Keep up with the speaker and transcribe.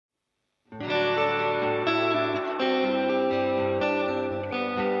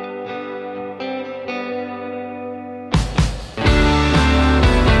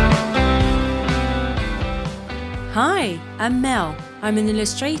Hi, I'm Mel. I'm an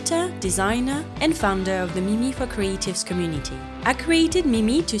illustrator, designer, and founder of the Mimi for Creatives community. I created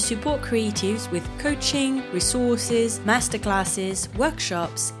Mimi to support creatives with coaching, resources, masterclasses,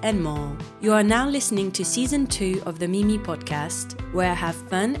 workshops, and more. You are now listening to Season 2 of the Mimi podcast, where I have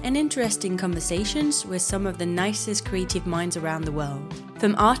fun and interesting conversations with some of the nicest creative minds around the world.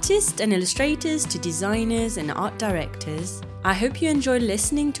 From artists and illustrators to designers and art directors, I hope you enjoy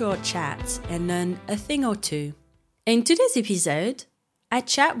listening to our chats and learn a thing or two. In today's episode, I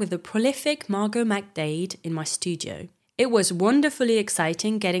chat with the prolific Margo Margate in my studio. It was wonderfully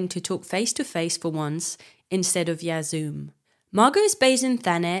exciting getting to talk face-to-face for once instead of via Zoom. Margo is based in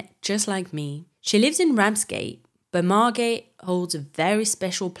Thanet, just like me. She lives in Ramsgate, but Margate holds a very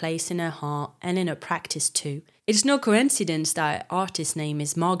special place in her heart and in her practice too. It's no coincidence that her artist name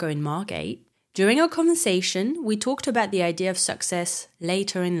is Margo in Margate. During our conversation, we talked about the idea of success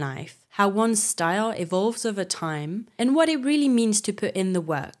later in life, how one's style evolves over time, and what it really means to put in the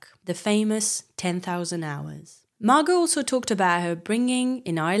work, the famous 10,000 hours. Margo also talked about her bringing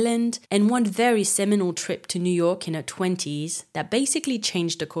in Ireland and one very seminal trip to New York in her 20s that basically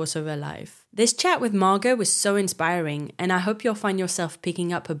changed the course of her life. This chat with Margo was so inspiring, and I hope you'll find yourself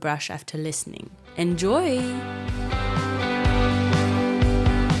picking up a brush after listening. Enjoy!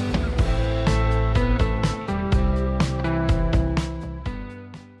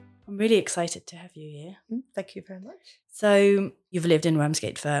 I'm really excited to have you here. Thank you very much. So, you've lived in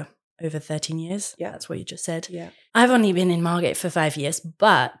Ramsgate for over 13 years. Yeah. That's what you just said. Yeah. I've only been in Margate for 5 years,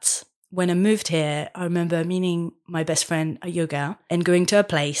 but when I moved here, I remember meeting my best friend at yoga and going to a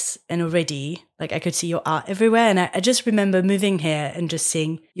place, and already I could see your art everywhere. And I just remember moving here and just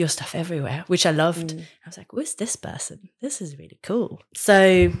seeing your stuff everywhere, which I loved. I was like, who's this person? This is really cool.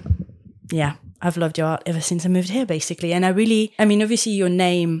 So yeah, I've loved your art ever since I moved here, basically. And obviously your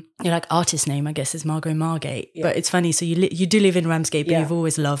name, your artist name, I guess, is Margo Margate. Yeah. But it's funny, so you do live in Ramsgate, but you've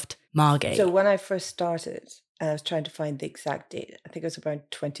always loved Margate. So when I first started, I was trying to find the exact date. I think it was around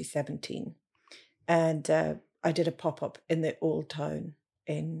 2017. And I did a pop-up in the old town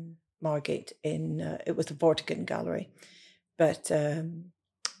in Margate. It was the Vortigern Gallery. But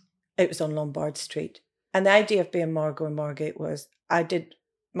it was on Lombard Street. And the idea of being Margo and Margate was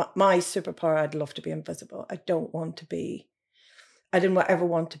my superpower, I'd love to be invisible. I didn't ever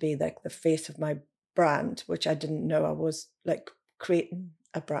want to be like the face of my brand, which I didn't know I was creating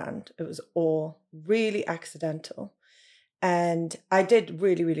a brand. It was all really accidental. And I did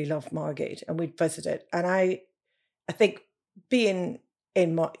really, really love Margate, and we'd visit it. And I think being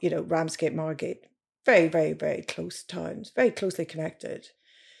in, Ramsgate, Margate, very, very, very close towns, very closely connected,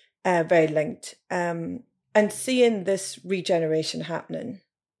 very linked. And seeing this regeneration happening,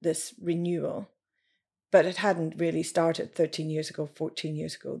 this renewal, but it hadn't really started 13 years ago, 14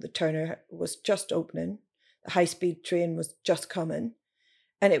 years ago. The Turner was just opening. The high-speed train was just coming.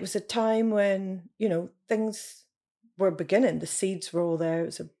 And it was a time when, things were beginning. The seeds were all there. It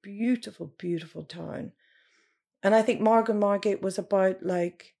was a beautiful, beautiful town. And I think Margo Margate was about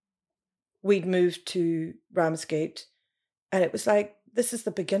we'd moved to Ramsgate, and it was this is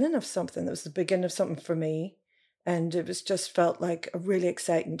the beginning of something. It was the beginning of something for me. And it was just felt like a really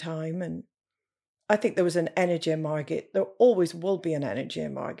exciting time. And I think there was an energy in Margate. There always will be an energy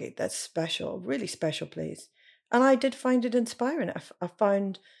in Margate that's special, really special place. And I did find it inspiring. I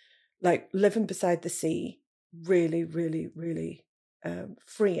found living beside the sea really, really, really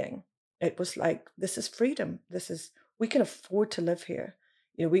freeing. It was this is freedom. We can afford to live here.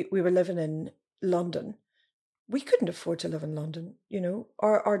 We were living in London. We couldn't afford to live in London.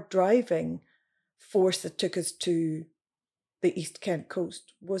 Our driving force that took us to the East Kent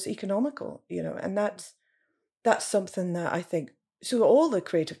coast was economical, and that's something that I think. So all the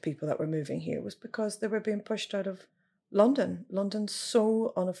creative people that were moving here was because they were being pushed out of London. London's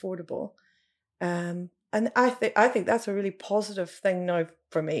so unaffordable, and I think that's a really positive thing now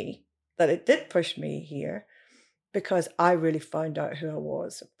for me, that it did push me here, because I really found out who I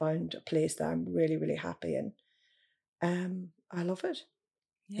was. I found a place that I'm really, really happy in. I love it.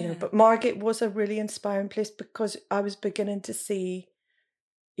 Yeah. But Margate was a really inspiring place because I was beginning to see,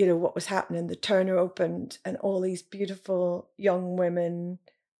 what was happening. The Turner opened, and all these beautiful young women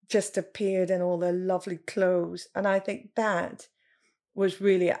just appeared in all their lovely clothes. And I think that was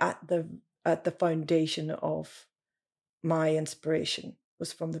really at the foundation of my inspiration,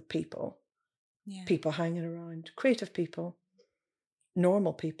 was from the people. Yeah. People hanging around, creative people,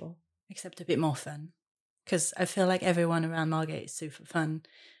 normal people. Except a bit more fun. Because I feel like everyone around Margate is super fun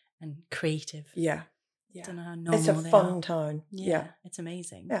and creative. Yeah. I don't know how normal it's a fun town. Yeah. It's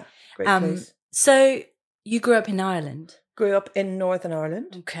amazing. Yeah, great place. So you grew up in Ireland? grew up in Northern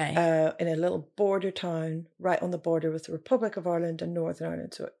Ireland. Okay. In a little border town right on the border with the Republic of Ireland and Northern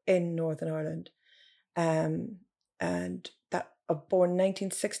Ireland. So in Northern Ireland. And that I was born in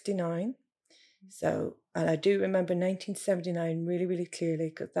 1969. So, and I do remember 1979 really, really clearly,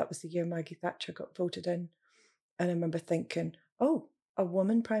 because that was the year Maggie Thatcher got voted in. And I remember thinking, oh, a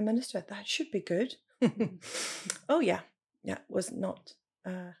woman prime minister, that should be good. Oh yeah, it was not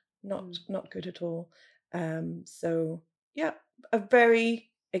good at all. So yeah, a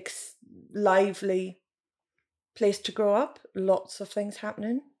very lively place to grow up. Lots of things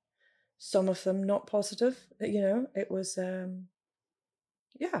happening. Some of them not positive. It was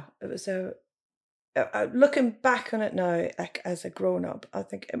looking back on it now, like, as a grown up, I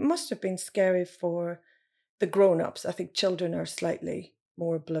think it must have been scary for the grown ups. I think children are slightly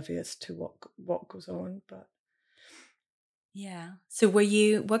more oblivious to what goes on. But yeah. So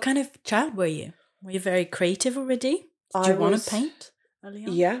what kind of child were you? Were you very creative already? Did you want to paint early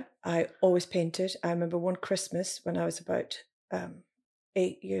on? Yeah, I always painted. I remember one Christmas when I was about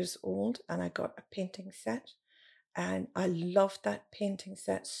 8 years old, and I got a painting set, and I loved that painting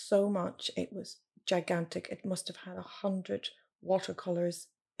set so much. It was gigantic. It must have had 100 watercolors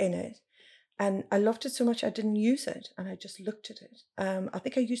in it, and I loved it so much I didn't use it, and I just looked at it. I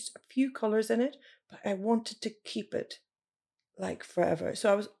think I used a few colors in it, but I wanted to keep it like forever.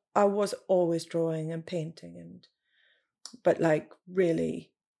 So I was always drawing and painting, but like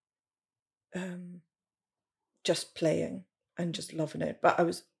really just playing and just loving it. But I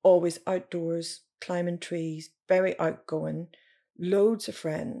was always outdoors, climbing trees, very outgoing, loads of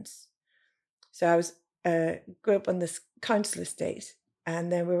friends. So I was grew up on this council estate,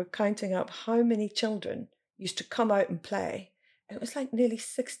 and then we were counting up how many children used to come out and play. And it was like nearly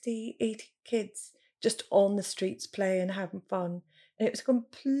 60, 80 kids just on the streets playing, having fun. And it was a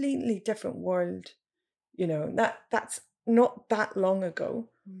completely different world. That's not that long ago.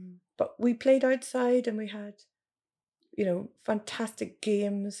 But we played outside, and we had, fantastic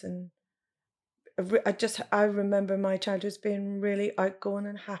games. And I remember my childhood as being really outgoing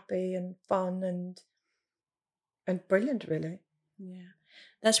and happy and fun and brilliant, really. Yeah,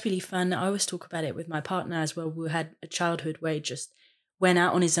 that's really fun. I always talk about it with my partner as well. We had a childhood where he just went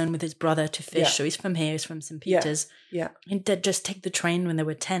out on his own with his brother to fish. Yeah. So he's from here, he's from St. Peter's. Yeah. And they'd just take the train when they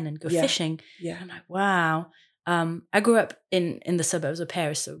were 10 and go fishing. Yeah. I'm like, wow. I grew up in the suburbs of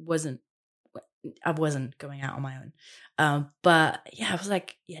Paris, so I wasn't going out on my own. But yeah, I was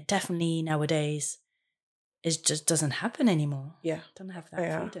like, yeah, definitely nowadays it just doesn't happen anymore. Yeah. Don't have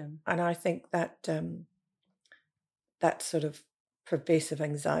that freedom. And I think that that sort of pervasive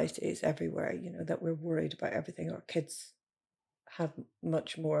anxiety is everywhere, that we're worried about everything. Our kids have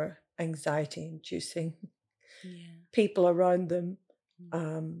much more anxiety inducing people around them.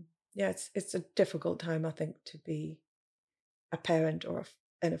 It's a difficult time, I think, to be a parent or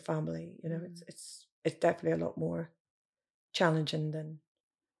in a family. It's definitely a lot more challenging than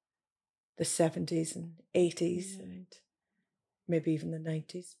the 70s and 80s and maybe even the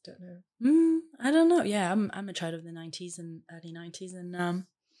 90s. Don't know. I don't know. Yeah, I'm a child of the 90s and early 90s, and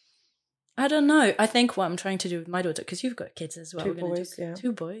I don't know. I think what I'm trying to do with my daughter, because you've got kids as well. 2 boys, yeah.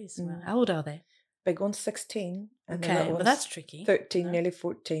 2 boys. Well, how old are they? Big one's 16. And okay, well, that's tricky. 13, nearly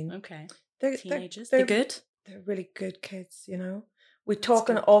 14. Okay. They're teenagers. They're good? They're really good kids, We talk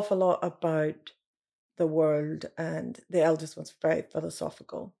an awful lot about the world, and the eldest one's very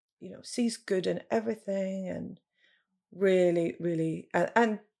philosophical, sees good in everything, and really, really,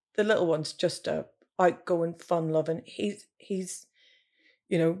 and the little one's just a outgoing, fun-loving. He's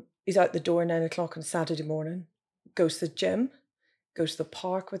out the door 9 o'clock on Saturday morning, goes to the gym, goes to the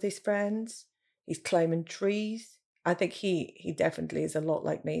park with his friends. He's climbing trees. I think he definitely is a lot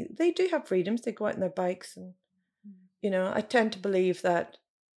like me. They do have freedoms. They go out on their bikes, and I tend to believe that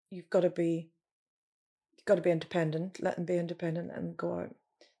you've got to be independent. Let them be independent and go out.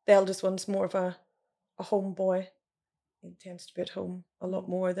 The eldest one's more of a homeboy. He tends to be at home a lot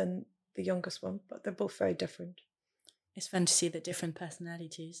more than the youngest one, but they're both very different. It's fun to see the different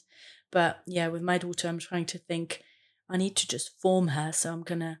personalities. But yeah, with my daughter, I'm trying to think, I need to just form her. So I'm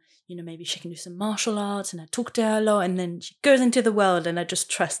going to, maybe she can do some martial arts, and I talk to her a lot, and then she goes into the world, and I just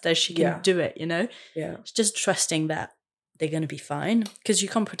trust that she can do it, Yeah. It's just trusting that they're going to be fine, because you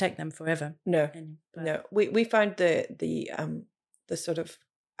can't protect them forever. No. We found the sort of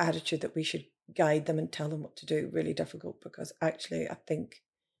attitude that we should guide them and tell them what to do really difficult, because actually I think,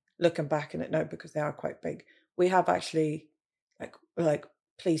 looking back on it now, because they are quite big, we have actually like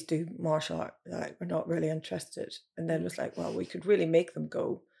please do martial art, like we're not really interested. And then it was like, well, we could really make them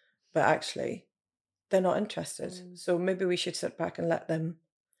go, but actually they're not interested. So maybe we should sit back and let them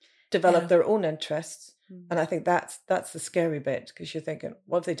develop their own interests. And I think that's the scary bit, because you're thinking,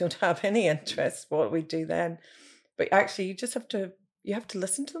 well, if they don't have any interest, what do we do then? But actually, you have to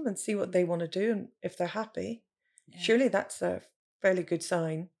listen to them and see what they want to do, and if they're happy, surely that's a fairly good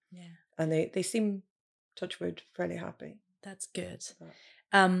sign. Yeah. And they seem, touch wood, fairly happy. That's good.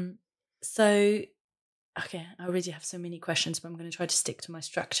 So, okay, I already have so many questions, but I'm going to try to stick to my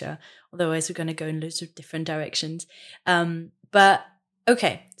structure. Otherwise, we're going to go in loads of different directions. But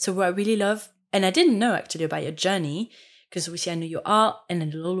okay, so what I really love, and I didn't know actually about your journey, because obviously I know your art and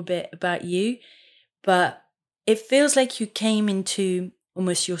a little bit about you, but it feels like you came into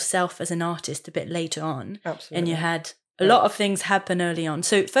almost yourself as an artist a bit later on. Absolutely. And you had a lot of things happen early on.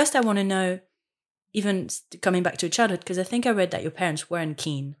 So first I want to know, even coming back to your childhood, because I think I read that your parents weren't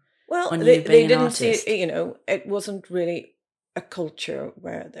keen. Well, on they you being an didn't artist. see, it wasn't really a culture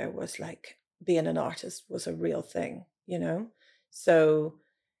where there was like being an artist was a real thing, So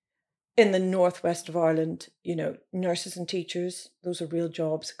in the northwest of Ireland, nurses and teachers, those are real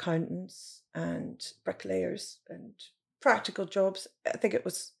jobs, accountants and bricklayers and practical jobs. I think it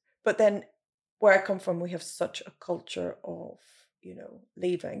was, but then where I come from, we have such a culture of,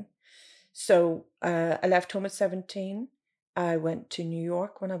 leaving. So I left home at 17. I went to New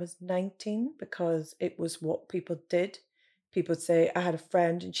York when I was 19 because it was what people did. People would say, I had a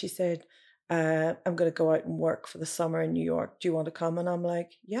friend and she said, I'm going to go out and work for the summer in New York. Do you want to come? And I'm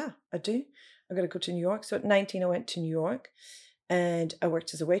like, yeah, I do. I'm going to go to New York. So at 19, I went to New York and I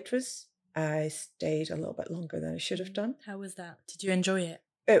worked as a waitress. I stayed a little bit longer than I should have done. How was that? Did you enjoy it?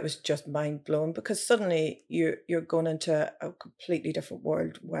 It was just mind blowing, because suddenly you're going into a completely different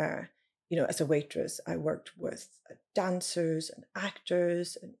world where, as a waitress, I worked with dancers and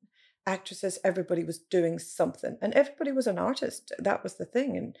actors and actresses. Everybody was doing something and everybody was an artist. That was the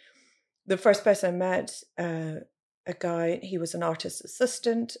thing. And the first person I met, a guy, he was an artist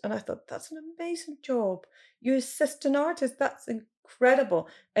assistant. And I thought, that's an amazing job. You assist an artist. That's incredible.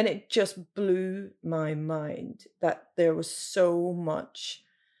 And it just blew my mind that there was so much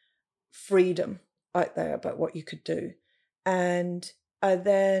freedom out there about what you could do. And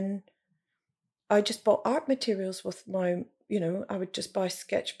then I just bought art materials with my, I would just buy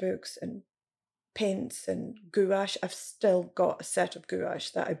sketchbooks and paints and gouache. I've still got a set of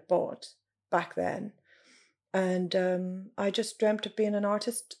gouache that I bought back then. And I just dreamt of being an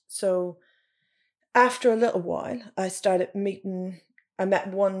artist. So after a little while, I met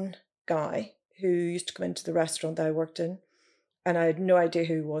one guy who used to come into the restaurant that I worked in. And I had no idea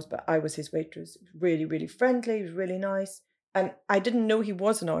who he was, but I was his waitress. Really, really friendly. He was really nice. And I didn't know he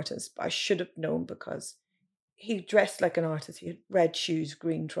was an artist, but I should have known because he dressed like an artist. He had red shoes,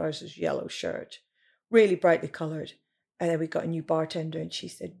 green trousers, yellow shirt, really brightly coloured. And then we got a new bartender and she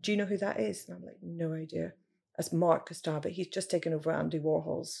said, do you know who that is? And I'm like, no idea. That's Mark Gustave. He's just taken over Andy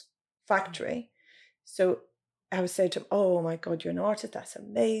Warhol's factory. So I was saying to him, oh my God, you're an artist. That's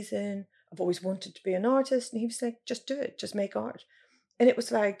amazing. I've always wanted to be an artist. And he was like, just do it. Just make art. And it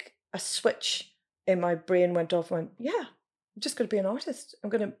was like a switch in my brain went off. Went, yeah, I'm just going to be an artist. I'm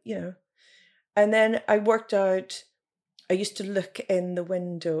going to, And then I worked out, I used to look in the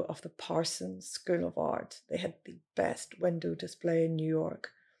window of the Parsons School of Art. They had the best window display in New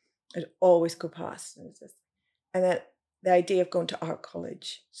York. I'd always go past. And then the idea of going to art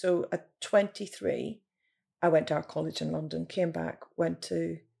college. So at 23, I went to art college in London, came back, went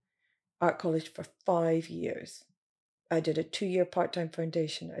to art college for 5 years. I did a 2-year part-time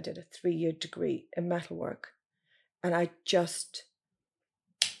foundation. I did a 3-year degree in metalwork. And I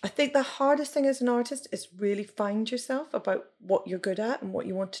think the hardest thing as an artist is really find yourself about what you're good at and what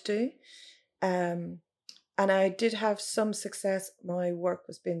you want to do. And I did have some success. My work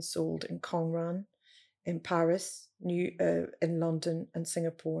was being sold in Conran, in Paris, in London and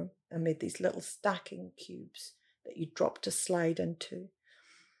Singapore. I made these little stacking cubes that you drop to slide into.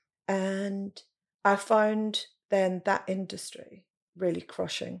 And I found then that industry really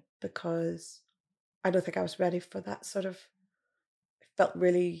crushing because I don't think I was ready for that sort of, it felt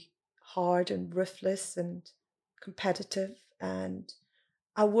really hard and ruthless and competitive. And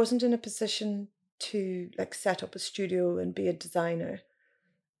I wasn't in a position to like set up a studio and be a designer.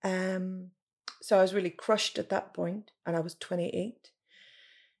 So I was really crushed at that point, and I was 28.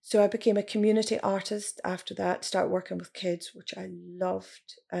 So I became a community artist after that, started working with kids, which I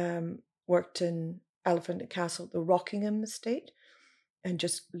loved. Worked in Elephant and Castle, the Rockingham estate, and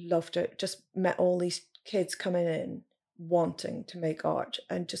just loved it. Just met all these kids coming in, wanting to make art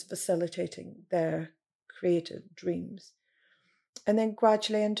and just facilitating their creative dreams. And then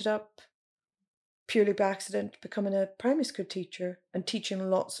gradually ended up, purely by accident, becoming a primary school teacher and teaching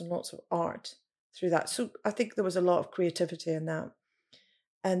lots and lots of art through that. So I think there was a lot of creativity in that.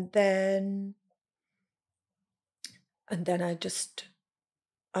 And then And then I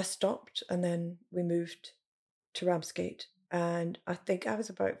stopped, and then we moved to Ramsgate. And I think I was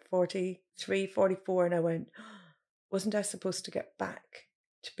about 43, 44, and I went, wasn't I supposed to get back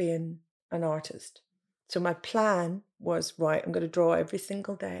to being an artist? So my plan was, right, I'm going to draw every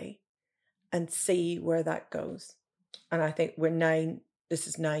single day and see where that goes. And I think this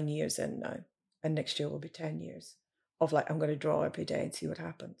is 9 years in now, and next year will be 10 years of like, I'm going to draw every day and see what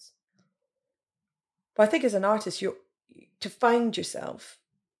happens. But I think as an artist, to find yourself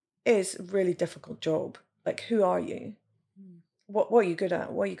is a really difficult job. Like, who are you? What are you good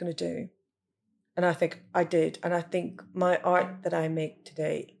at? What are you going to do? And I think I did. And I think my art that I make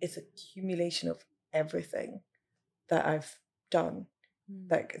today is an accumulation of everything that I've done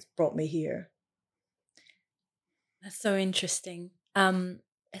that has brought me here. That's so interesting.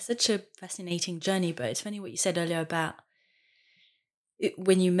 It's such a fascinating journey, but it's funny what you said earlier about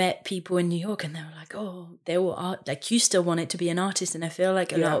when you met people in New York and they were like, oh, they were art, like you still wanted to be an artist. And I feel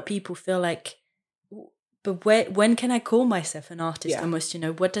like a lot of people feel like, but when can I call myself an artist? Almost,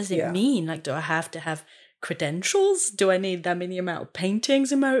 what does it mean? Like, do I have to have credentials? Do I need that many amount of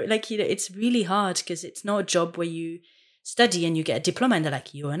paintings? Like, it's really hard because it's not a job where you study and you get a diploma and they're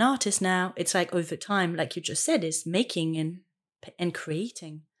like, you're an artist now. It's like over time, like you just said, is making and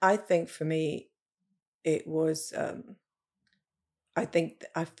creating. I think for me, it was, I think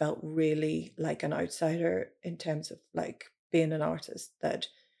I felt really like an outsider in terms of like being an artist, that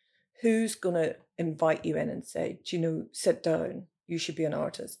who's going to invite you in and say, sit down, you should be an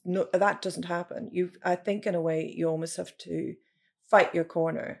artist. No, that doesn't happen. I think in a way you almost have to fight your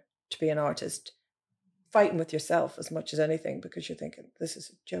corner to be an artist, fighting with yourself as much as anything, because you're thinking, this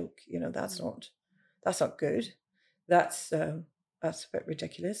is a joke, that's not good. That's a bit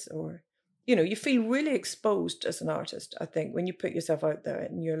ridiculous. Or, you feel really exposed as an artist, I think, when you put yourself out there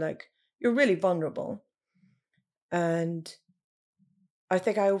and you're really vulnerable. And I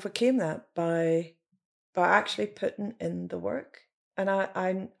think I overcame that by actually putting in the work. And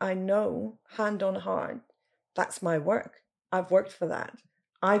I know, hand on heart, that's my work. I've worked for that.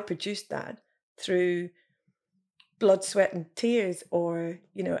 I produced that through blood, sweat, and tears, or,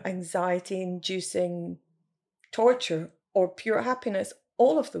 anxiety-inducing torture or pure happiness,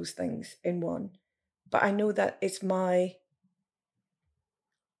 all of those things in one. But I know that it's my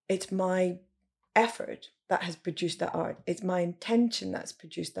effort that has produced that art. It's my intention that's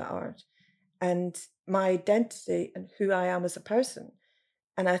produced that art, and my identity and who I am as a person.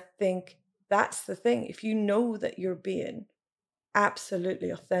 And I think that's the thing. If you know that you're being absolutely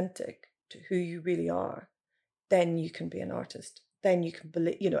authentic to who you really are, then you can be an artist. Then you can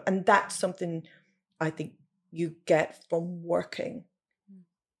believe, and that's something I think you get from working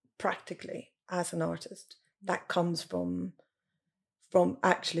practically as an artist. That comes from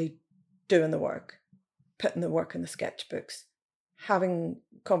actually doing the work, putting the work in the sketchbooks, having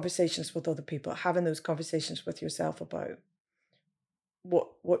conversations with other people, having those conversations with yourself about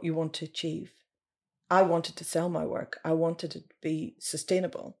what you want to achieve. I wanted to sell my work. I wanted it to be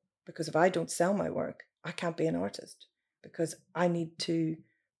sustainable, because if I don't sell my work, I can't be an artist, because I need to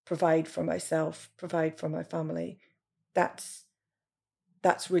provide for myself, provide for my family. That's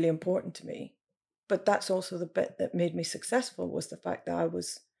really important to me. But that's also the bit that made me successful, was the fact that I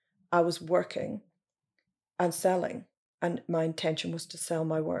was working and selling, and my intention was to sell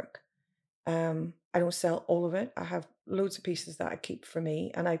my work. I don't sell all of it. I have loads of pieces that I keep for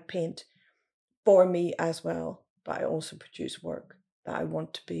me, and I paint for me as well. But I also produce work that I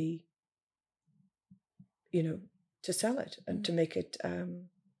want to be, to sell it and to make it.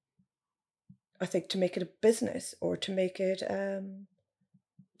 I think to make it a business, or to make it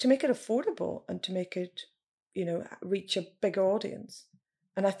affordable, and to make it, reach a bigger audience.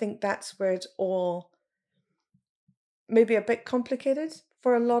 And I think that's where it's all maybe a bit complicated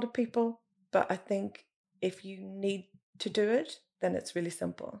for a lot of people. But I think if you need to do it, then it's really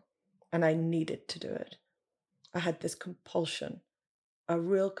simple. And I needed to do it. I had this compulsion, a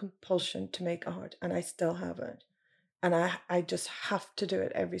real compulsion to make art, and I still have it. And I just have to do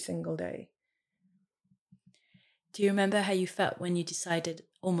it every single day. Do you remember how you felt when you decided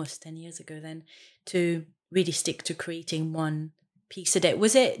almost 10 years ago then to really stick to creating one piece a day?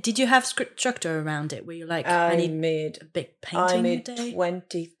 Did you have structure around it? Were you like, I made a big painting a day?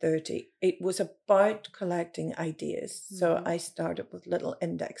 20, 30. It was about collecting ideas. Mm-hmm. So I started with little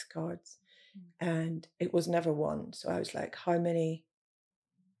index cards, and it was never one. So I was like, how many,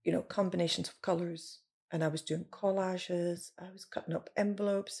 combinations of colors? And I was doing collages. I was cutting up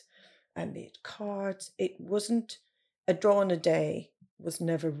envelopes. I made cards. It wasn't a drawing a day, was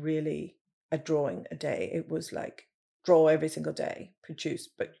never really a drawing a day. It was like draw every single day, produce,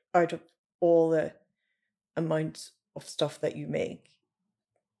 but out of all the amounts of stuff that you make,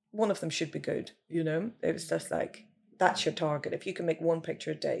 one of them should be good, you know? It was just like, that's your target. If you can make one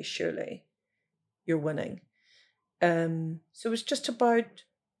picture a day, surely you're winning. So it was just about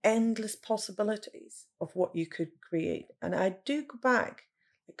endless possibilities of what you could create. And I do go back,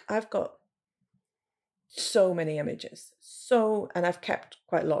 like I've got so many images, and I've kept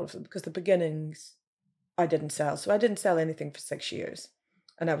quite a lot of them because the beginnings I didn't sell. So I didn't sell anything for 6 years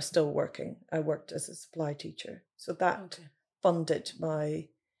and I was still working. I worked as a supply teacher. So that funded my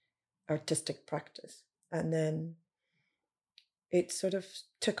artistic practice. And then it sort of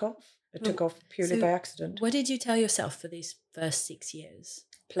took off. It took off purely by accident. What did you tell yourself for these first 6 years?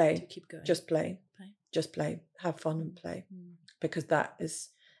 Play. To keep going. Just play. Just play. Have fun and play. Because that is...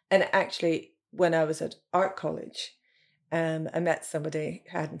 And actually, when I was at art college, I met somebody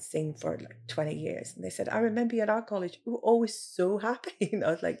I hadn't seen for like 20 years. And they said, I remember you at art college. You were always so happy. And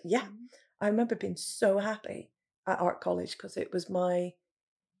I was like, yeah, I remember being so happy at art college because it was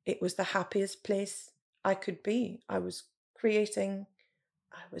the happiest place I could be. I was creating,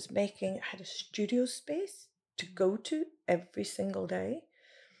 I was making, I had a studio space to go to every single day.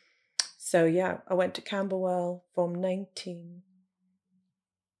 So yeah, I went to Camberwell from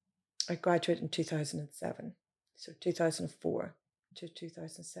I graduated in 2007. So 2004 to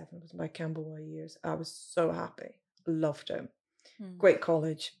 2007 was my Camberwell years. I was so happy. Loved it. Great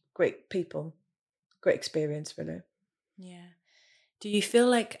college, great people, great experience, really. Yeah. Do you feel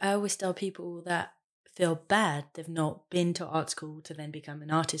like, I always tell people that feel bad they've not been to art school to then become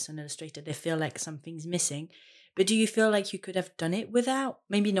an artist and illustrator, they feel like something's missing. But do you feel like you could have done it without?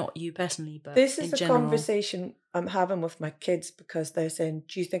 Maybe not you personally, but this is in a conversation I'm having with my kids because they're saying,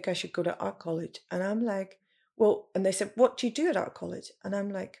 do you think I should go to art college? And I'm like, well, and they said, what do you do at art college? And I'm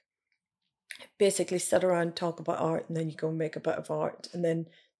like, basically sit around, talk about art, and then you go and make a bit of art. And then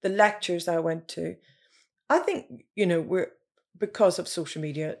the lectures I went to, I think, because of social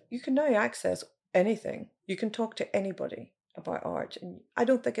media, you can now access anything. You can talk to anybody about art. And I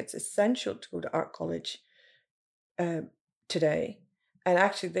don't think it's essential to go to art college today. And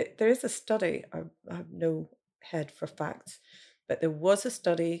actually, there is a study, I have no head for facts, but there was a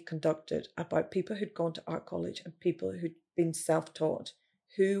study conducted about people who'd gone to art college and people who'd been self-taught,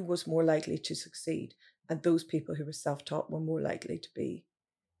 who was more likely to succeed. And those people who were self-taught were more likely to be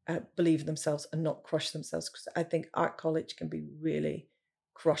believe in themselves and not crush themselves. Because I think art college can be really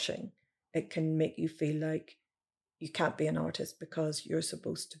crushing. It can make you feel like you can't be an artist because you're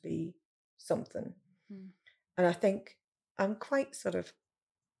supposed to be something. And I think I'm quite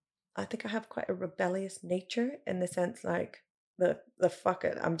I think I have quite a rebellious nature in the sense like the fuck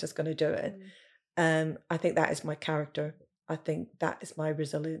it, I'm just going to do it. I think that is my character. I think that is my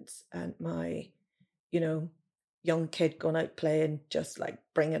resilience and my, young kid going out playing, just like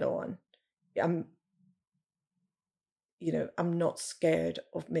bring it on. I'm not scared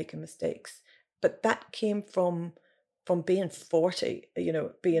of making mistakes, but that came from being 40,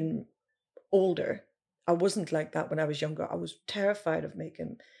 being older. I wasn't like that when I was younger. I was terrified of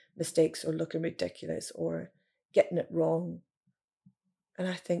making mistakes or looking ridiculous or getting it wrong. And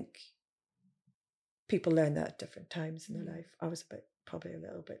I think people learn that at different times in their life. I was probably a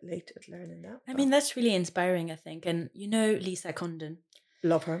little bit late at learning that. I mean, that's really inspiring, I think. And Lisa Condon.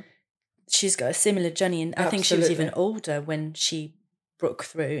 Love her. She's got a similar journey, and I think she was even older when she broke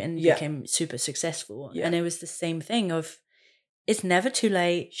through and became super successful. And it was the same thing of, it's never too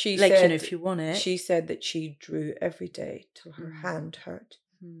late. She said, if you want it. She said that she drew every day till her hand hurt.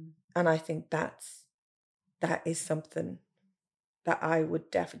 And I think that is something that I would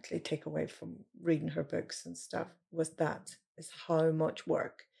definitely take away from reading her books and stuff, is how much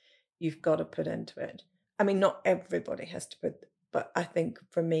work you've got to put into it. I mean, not everybody has to put, but I think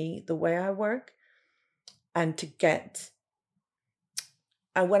for me, the way I work and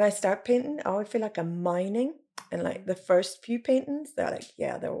when I start painting, I always feel like I'm mining. And like the first few paintings, they're like,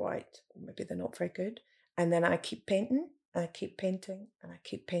 yeah, they're white. Maybe they're not very good. And then I keep painting and I keep painting and I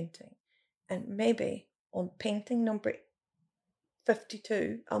keep painting. And maybe on painting number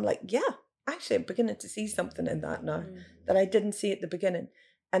 52, I'm like, yeah, actually I'm beginning to see something in that now that I didn't see at the beginning.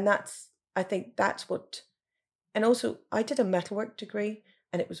 And I think that's what, and also I did a metalwork degree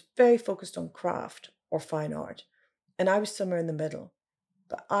and it was very focused on craft or fine art. And I was somewhere in the middle.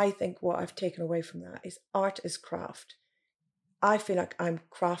 But I think what I've taken away from that is art is craft. I feel like I'm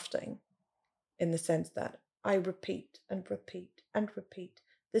crafting in the sense that I repeat and repeat and repeat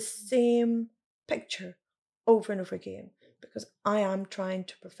the same picture over and over again because I am trying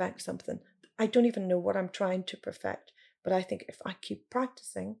to perfect something. I don't even know what I'm trying to perfect, but I think if I keep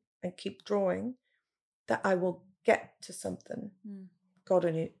practicing and keep drawing, that I will get to something. God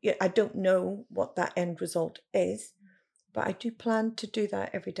only, I don't know what that end result is, But I do plan to do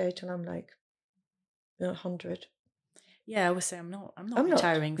that every day till I'm like 100. Yeah, I would say I'm not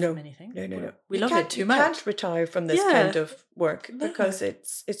retiring from anything. No. We love it too much. You can't retire from this kind of work because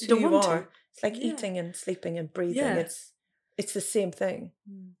it's who you are. It's like eating and sleeping and breathing. Yeah. It's the same thing.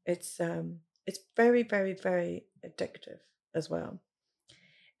 It's very, very, very addictive as well.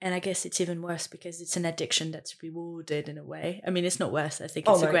 And I guess it's even worse because it's an addiction that's rewarded in a way. I mean, it's not worse. I think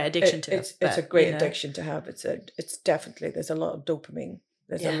it's a great addiction to have. It's a great addiction to have. It's definitely, there's a lot of dopamine.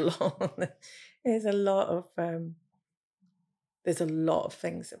 There's a lot of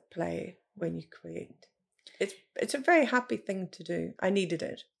things at play when you create. It's a very happy thing to do. I needed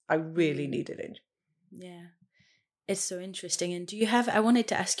it. I really needed it. Yeah. It's so interesting. And I wanted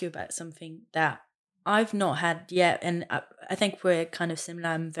to ask you about something that I've not had yet. And I think we're kind of similar.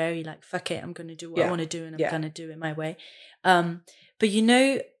 I'm very like, fuck it, I'm going to do what I want to do and I'm going to do it my way. But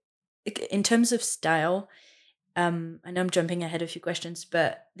in terms of style, I know I'm jumping ahead of a few questions,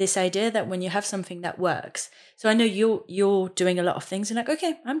 but this idea that when you have something that works, so I know you're doing a lot of things and like,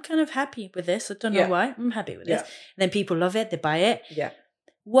 okay, I'm kind of happy with this. I don't know why. I'm happy with this. And then people love it, they buy it. Yeah.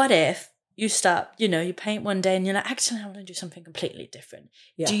 What if you start, you paint one day and you're like, actually, I want to do something completely different.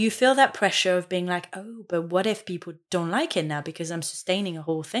 Yeah. Do you feel that pressure of being like, oh, but what if people don't like it now because I'm sustaining a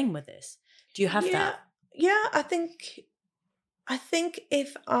whole thing with this? Do you have that? Yeah, I think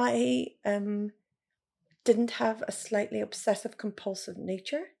if I didn't have a slightly obsessive compulsive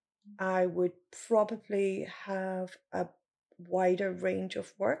nature, I would probably have a wider range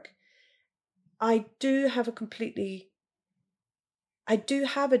of work. I do have a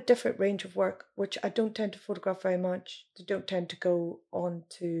different range of work, which I don't tend to photograph very much. I don't tend to go on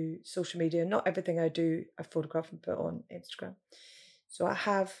to social media. Not everything I do, I photograph and put on Instagram. So I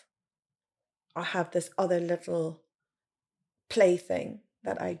have this other little plaything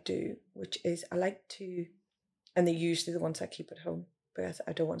that I do, which is I like to, and they're usually the ones I keep at home because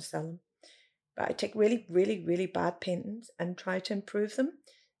I don't want to sell them. But I take really, really, really bad paintings and try to improve them.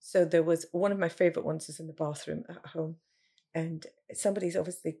 So there was one of my favorite ones is in the bathroom at home. And somebody's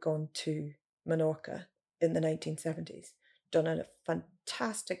obviously gone to Menorca in the 1970s, done a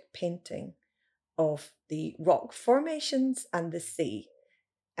fantastic painting of the rock formations and the sea.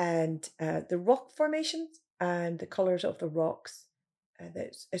 And the rock formations and the colours of the rocks,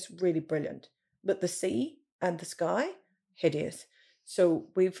 it's really brilliant. But the sea and the sky, hideous. So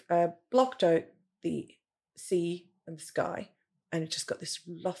we've blocked out the sea and the sky, and it's just got this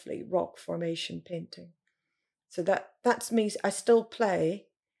lovely rock formation painting. So that's me. I still play.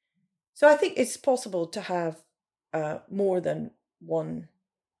 So I think it's possible to have more than one,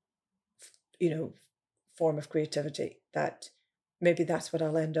 form of creativity. That maybe that's what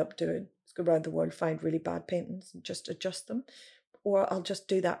I'll end up doing. Let's go around the world, find really bad paintings and just adjust them. Or I'll just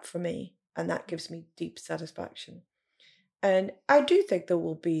do that for me. And that gives me deep satisfaction. And I do think there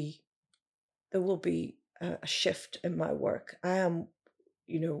will be a shift in my work. I am,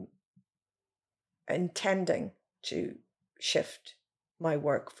 intending to shift my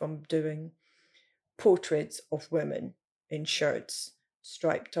work from doing portraits of women in shirts,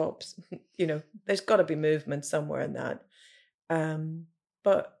 striped tops. There's got to be movement somewhere in that.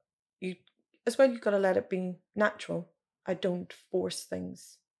 But you've got to let it be natural. I don't force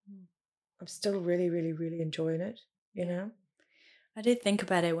things. I'm still really, really, really enjoying it, I did think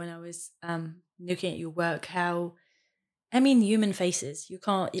about it when I was looking at your work, human faces, you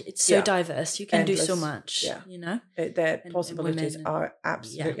can't, it's so diverse, you can endless. Do so much, The possibilities are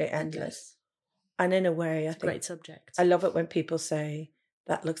absolutely endless. And in a way, I think, great subject. I love it when people say,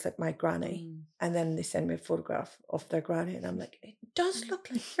 that looks like my granny. And then they send me a photograph of their granny and I'm like, it does look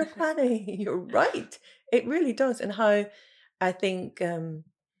like your granny. You're right. It really does. And how I think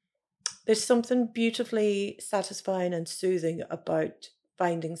there's something beautifully satisfying and soothing about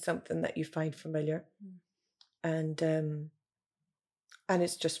finding something that you find familiar. And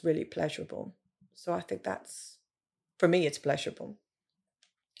it's just really pleasurable. So I think for me, it's pleasurable.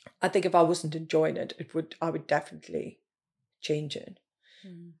 I think if I wasn't enjoying it, I would definitely change it.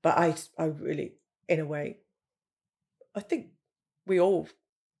 But I really, in a way, I think we all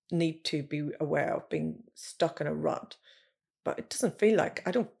need to be aware of being stuck in a rut. But I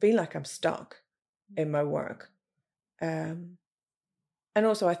don't feel like I'm stuck in my work. And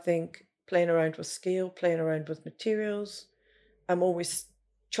also I think playing around with scale, playing around with materials, I'm always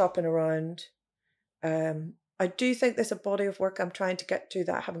chopping around. I do think there's a body of work I'm trying to get to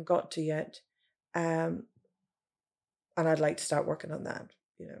that I haven't got to yet. And I'd like to start working on that,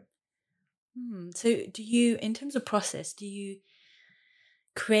 So do you, in terms of process, do you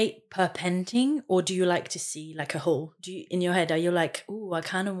create per painting or do you like to see like a whole? Do you, in your head, are you like, oh, I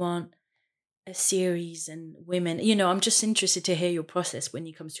kind of want a series and women, you know, I'm just interested to hear your process when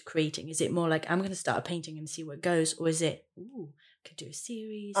it comes to creating. Is it more like, I'm going to start a painting and see where it goes? Or is it, ooh, I could do a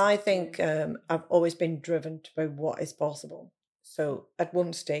series? I think I've always been driven by what is possible. So at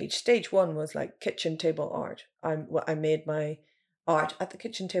one stage one was like kitchen table art. I made my art at the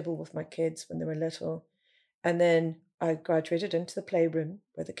kitchen table with my kids when they were little. And then I graduated into the playroom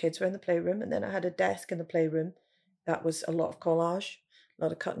where the kids were in the playroom. And then I had a desk in the playroom. That was a lot of collage, a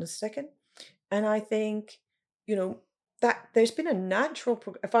lot of cutting and sticking. And I think, you know, that there's been a natural,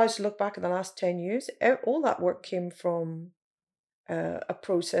 if I was to look back in the last 10 years, all that work came from a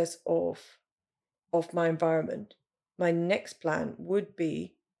process of my environment. My next plan would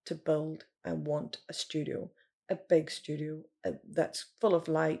be to build and want a studio, a big studio that's full of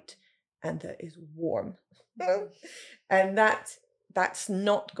light and that is warm. And that's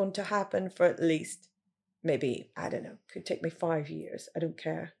not going to happen for at least maybe, I don't know, could take me 5 years. I don't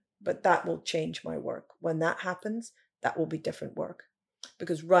care. But that will change my work. When that happens, that will be different work.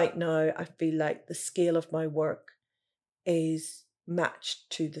 Because right now, I feel like the scale of my work is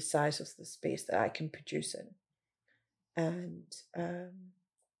matched to the size of the space that I can produce in. And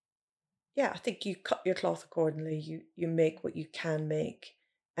I think you cut your cloth accordingly. You make what you can make.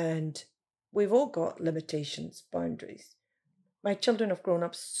 And we've all got limitations, boundaries. My children have grown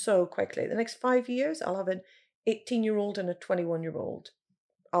up so quickly. The next 5 years, I'll have an 18-year-old and a 21-year-old.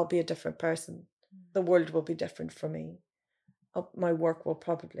 I'll be a different person. The world will be different for me. My work will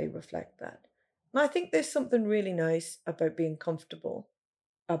probably reflect that. And I think there's something really nice about being comfortable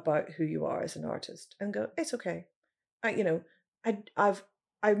about who you are as an artist and go, it's okay. I've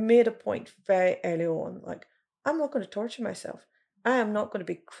made a point very early on, like, I'm not going to torture myself. I am not going to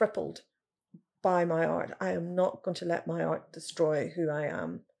be crippled by my art. I am not going to let my art destroy who I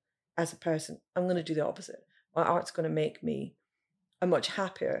am as a person. I'm going to do the opposite. My art's going to make me a much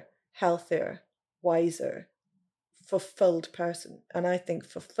happier, healthier, wiser, fulfilled person. And I think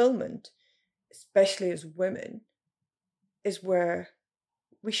fulfillment, especially as women, is where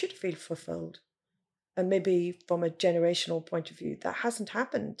we should feel fulfilled. And maybe from a generational point of view, that hasn't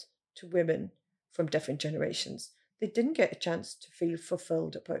happened to women from different generations. They didn't get a chance to feel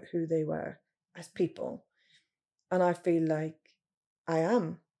fulfilled about who they were as people. And I feel like I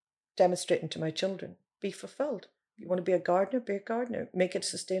am demonstrating to my children, be fulfilled. You want to be a gardener, be a gardener. Make it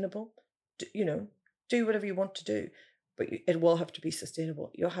sustainable. Do whatever you want to do. But it will have to be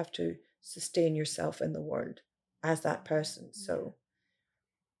sustainable. You'll have to sustain yourself in the world as that person. So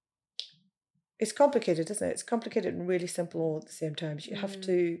it's complicated, isn't it? It's complicated and really simple all at the same time. You have to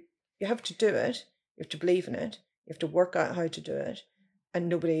do it. You have to believe in it. You have to work out how to do it. And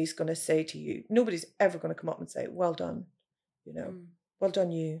nobody's going to say to you, nobody's ever going to come up and say, well done, well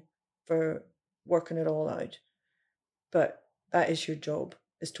done you for working it all out. But that is your job,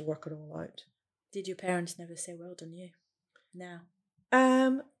 is to work it all out. Did your parents never say, well done you? No.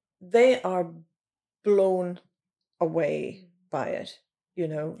 They are blown away by it,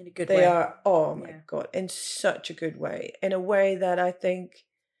 In a good way. They are, oh my God, in such a good way. In a way that I think,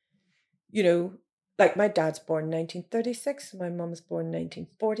 like my dad's born in 1936, my mum's born in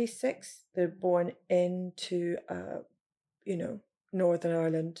 1946. They're born into, Northern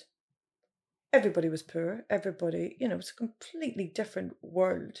Ireland. Everybody was poor. Everybody, it was a completely different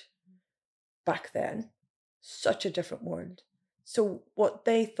world back then. Such a different world. So what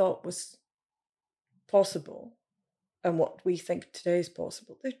they thought was possible and what we think today is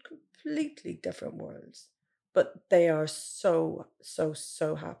possible, they're completely different worlds. But they are so, so,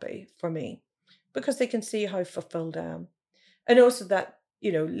 so happy for me because they can see how fulfilled I am. And also that,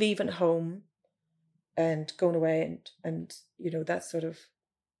 leaving home and going away and that sort of,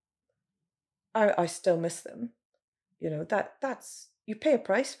 I still miss them. That's, you pay a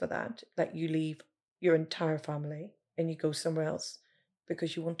price for that. Like you leave your entire family and you go somewhere else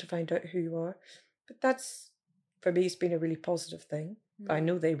because you want to find out who you are. But that's, for me, it's been a really positive thing. But I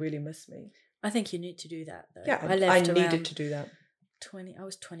know they really miss me. I think you need to do that, though. Yeah, I needed to do that. I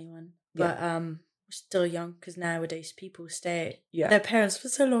was 21, but still young because nowadays people stay with their parents for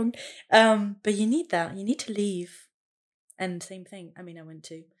so long. But you need that. You need to leave. And same thing. I mean, I went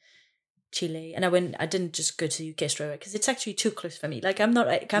to Chile and I didn't just go to UK straight away because it's actually too close for me. Like I'm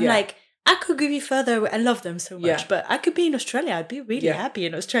like, I could go further. I love them so much, but I could be in Australia. I'd be really happy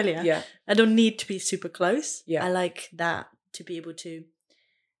in Australia. Yeah. I don't need to be super close. Yeah. I like that, to be able to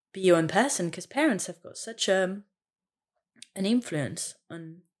be your own person, because parents have got such an influence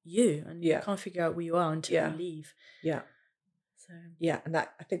on you, and you can't figure out who you are until you leave. Yeah. So and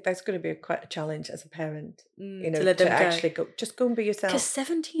that, I think that's going to be quite a challenge as a parent, to let them actually go, just go and be yourself. Because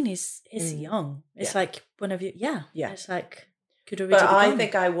 17 is young. It's like one of you. Yeah. It's like Could already But be I gone.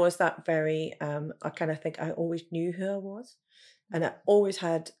 think I was that very, I kind of think I always knew who I was. And I always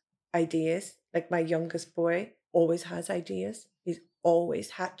had ideas. Like my youngest boy always has ideas. He's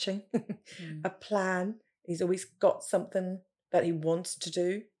always hatching a plan. He's always got something that he wants to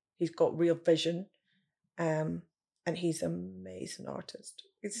do. He's got real vision. And he's an amazing artist.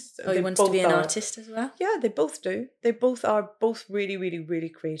 He wants to be an artist as well? Yeah, they both do. They both are really, really, really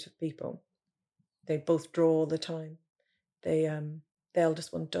creative people. They both draw all the time. They the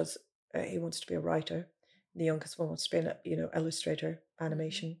eldest one does. He wants to be a writer. The youngest one wants to be an illustrator,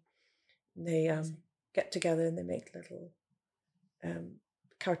 animation. They get together and they make little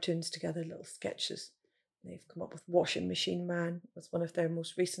cartoons together, little sketches. They've come up with Washing Machine Man was one of their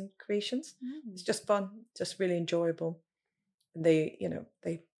most recent creations. It's just fun, just really enjoyable. And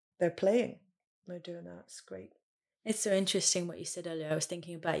they're playing. They're doing that. It's great. It's so interesting what you said earlier. I was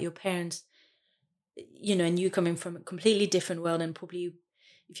thinking about your parents, and you coming from a completely different world, and probably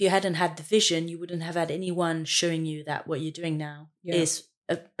if you hadn't had the vision, you wouldn't have had anyone showing you that what you're doing now is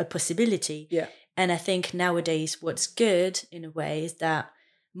a possibility. Yeah. And I think nowadays what's good in a way is that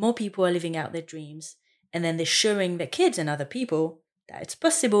more people are living out their dreams, and then they're showing their kids and other people that it's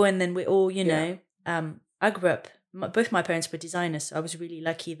possible. And then we all, I grew up, both my parents were designers, so I was really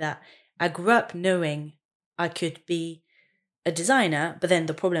lucky that I grew up knowing I could be a designer. But then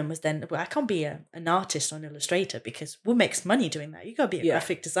the problem was I can't be an artist or an illustrator, because who makes money doing that? You got to be a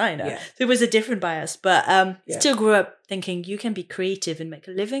graphic designer. Yeah. So it was a different bias, but still grew up thinking you can be creative and make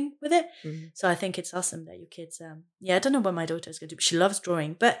a living with it. So I think it's awesome that your kids, I don't know what my daughter is going to do, but she loves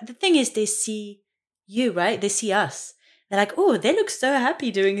drawing. But the thing is, they see you, right? They see us. They're like, oh, they look so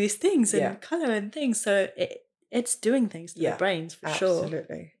happy doing these things and color and things. So it's doing things to their brains for sure.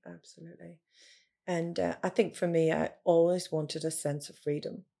 Absolutely. And I think for me, I always wanted a sense of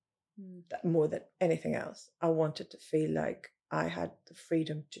freedom more than anything else. I wanted to feel like I had the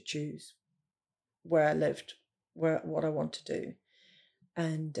freedom to choose where I lived, what I want to do.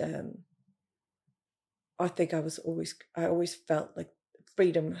 And I think I always felt like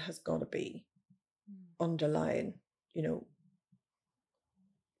freedom has got to be underlying,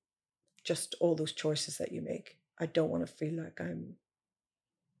 just all those choices that you make. I don't want to feel like I'm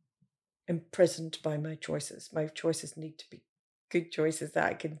imprisoned by my choices. My choices need to be good choices that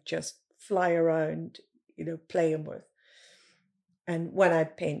I can just fly around, playing with. And when I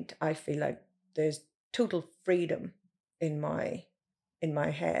paint, I feel like there's total freedom in my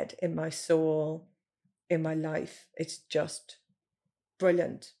head, in my soul, in my life. It's just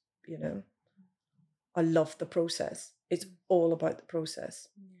brilliant, I love the process. It's all about the process.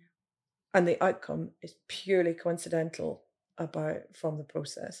 And the outcome is purely coincidental from the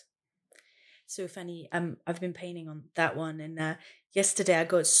process. So funny. I've been painting on that one, and yesterday I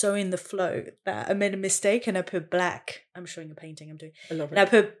got so in the flow that I made a mistake and I put black. I'm showing a painting I'm doing. I love it. And I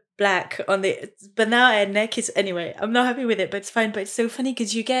put black on but now our neck is, anyway, I'm not happy with it, but it's fine. But it's so funny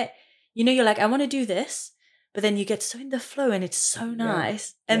because you get, you're like, I want to do this, but then you get so in the flow and it's so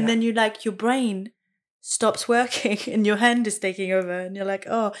nice. And then you like, your brain stops working and your hand is taking over and you're like,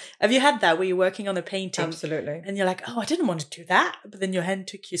 oh, have you had that where you're working on a painting? Absolutely. And you're like, oh, I didn't want to do that, but then your hand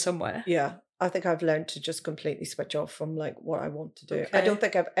took you somewhere. Yeah, I think I've learned to just completely switch off from like what I want to do. Okay. I don't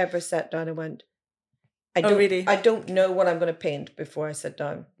think I've ever sat down and went, I don't know what I'm going to paint before I sit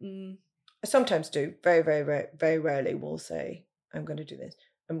down. I sometimes do. Very, very, very, very rarely will say, I'm going to do this.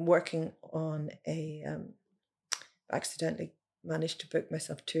 I'm working on accidentally managed to book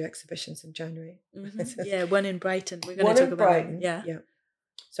myself 2 exhibitions in January. Yeah, one in Brighton. We're going to talk about Brighton. Yeah.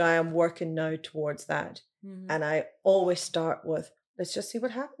 So I am working now towards that. And I always start with, let's just see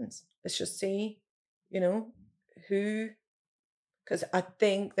what happens. Let's just see, who, because I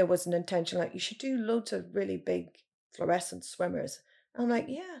think there was an intention, like, you should do loads of really big fluorescent swimmers. And I'm like,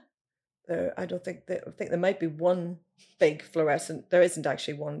 I think there might be one big fluorescent. There isn't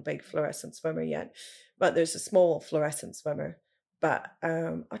actually one big fluorescent swimmer yet, but there's a small fluorescent swimmer. But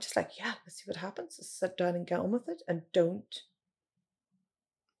I'm just like, let's see what happens. Let's sit down and get on with it, and don't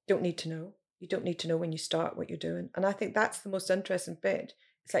need to know. You don't need to know when you start what you're doing. And I think that's the most interesting bit.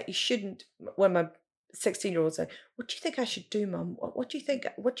 It's like, you shouldn't, when my 16-year-old said, what do you think I should do, Mum? What do you think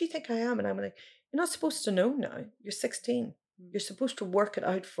I am? And I'm like, you're not supposed to know now. You're 16. You're supposed to work it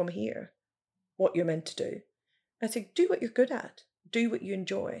out from here, what you're meant to do. I say, do what you're good at. Do what you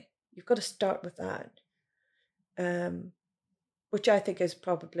enjoy. You've got to start with that. Which I think is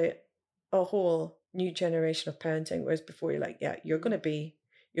probably a whole new generation of parenting, whereas before you're like, you're going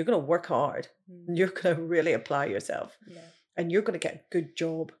to work hard, and you're going to really apply yourself, and you're going to get a good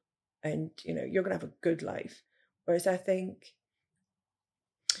job, and you're going to have a good life. Whereas I think,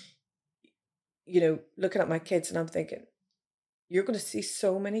 looking at my kids, and I'm thinking, you're going to see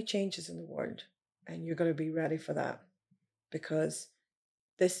so many changes in the world, and you're going to be ready for that, because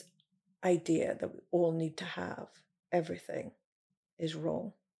this idea that we all need to have everything is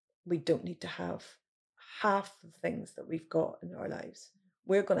wrong. We don't need to have half the things that we've got in our lives.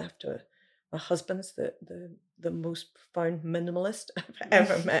 We're going to have to. My husband's the most profound minimalist I've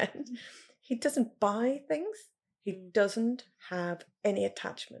ever met. He doesn't buy things. He doesn't have any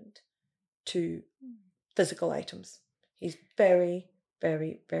attachment to physical items. He's very,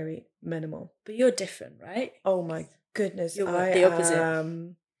 very, very minimal. But you're different, right? Oh my goodness. You're the opposite.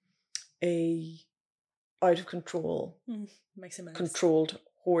 Am a out of control, controlled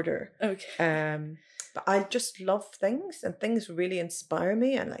hoarder. Okay. But I just love things, and things really inspire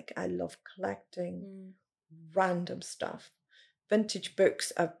me. And I love collecting random stuff. Vintage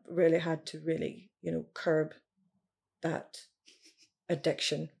books, I've really had to curb that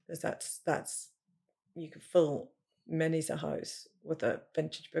addiction, because that's you can fill many's a house with a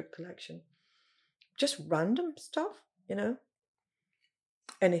vintage book collection. Just random stuff,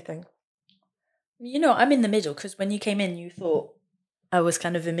 anything. I'm in the middle, because when you came in, you thought I was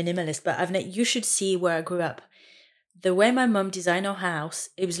kind of a minimalist, but you should see where I grew up. The way my mum designed our house,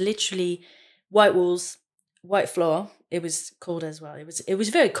 it was literally white walls, white floor. It was cold as well. It was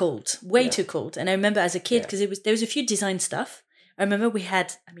very cold, way too cold. And I remember as a kid, because there was a few design stuff. I remember we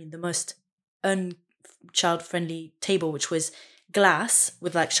had, the most unchild-friendly table, which was glass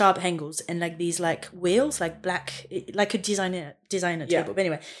with sharp angles and these wheels, black, like a designer table. But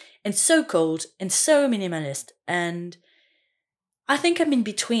anyway, and so cold and so minimalist. And I think I'm in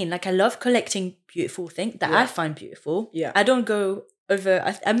between. I love collecting beautiful things that I find beautiful. Yeah. I don't go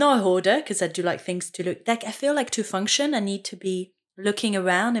over. I'm not a hoarder, because I do like things to look I feel to function, I need to be looking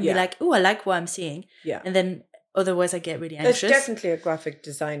around and be oh, I like what I'm seeing. Yeah. And then otherwise I get really anxious. There's definitely a graphic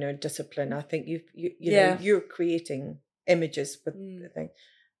designer discipline. I think you're creating images with the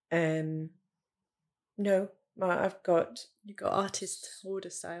thing. No, I've got... You got artist hoarder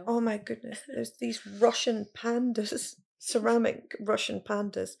style. Oh my goodness. There's these Russian pandas, ceramic Russian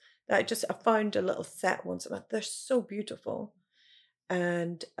pandas that I found a little set once, and they're so beautiful.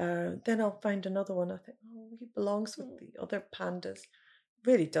 And then I'll find another one. I think, he belongs with the other pandas.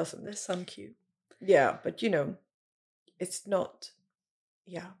 Really doesn't. There's some cute. Yeah, but it's not.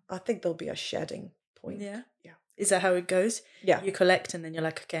 Yeah, I think there'll be a shedding point. Yeah. Yeah. Is that how it goes? Yeah. You collect, and then you're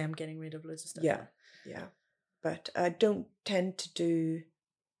okay, I'm getting rid of loads of stuff. Yeah. Yeah. But I don't tend to do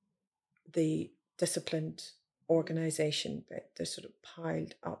the disciplined organization bit. They're sort of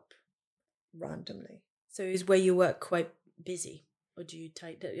piled up randomly. So is where you work quite busy? Or do you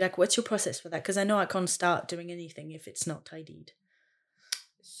what's your process for that? Because I know I can't start doing anything if it's not tidied.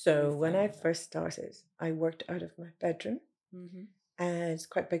 So when I first started, I worked out of my bedroom. Mm-hmm. And it's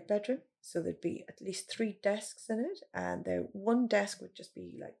quite a big bedroom. So there'd be at least 3 desks in it. And one desk would just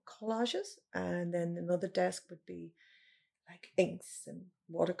be collages. And then another desk would be inks and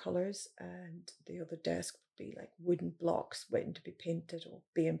watercolors. And the other desk would be wooden blocks waiting to be painted or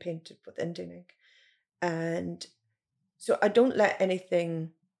being painted with Indian ink. And so I don't let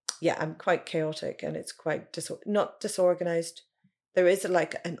anything... Yeah, I'm quite chaotic, and it's quite not disorganized. There is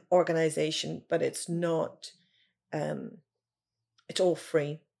an organization, but it's not... it's all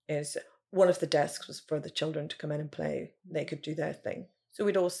free. Is one of the desks was for the children to come in and play. They could do their thing. So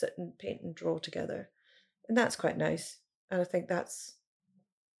we'd all sit and paint and draw together. And that's quite nice. And I think that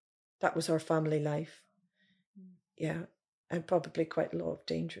was our family life. Yeah. And probably quite a lot of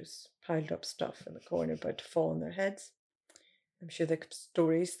dangerous piled up stuff in the corner about to fall on their heads. I'm sure there are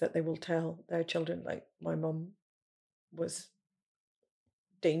stories that they will tell their children, my mum was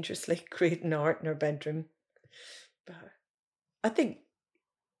dangerously creating art in her bedroom. But I think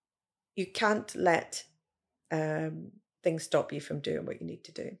you can't let things stop you from doing what you need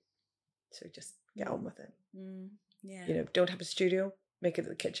to do. So just get on with it. Yeah. Don't have a studio, make it at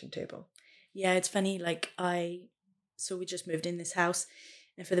the kitchen table. Yeah, it's funny. So we just moved in this house,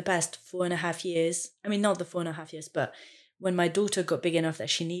 and for the past 4.5 years, not the 4.5 years, but when my daughter got big enough that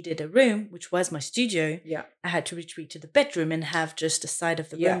she needed a room, which was my studio, I had to retreat to the bedroom and have just a side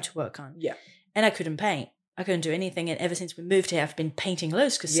of the room to work on. Yeah. And I couldn't paint. I couldn't do anything. And ever since we moved here, I've been painting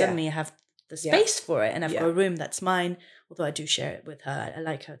loads, because suddenly I have the space for it. And I've got a room that's mine, although I do share it with her. I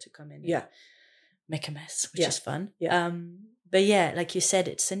like her to come in and make a mess, which is fun. Yeah. But yeah, like you said,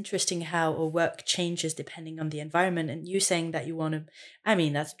 it's interesting how our work changes depending on the environment. And you saying that you want to,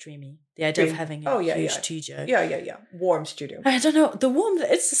 that's dreamy. The idea of having a huge studio. Yeah. Warm studio. I don't know. The warm,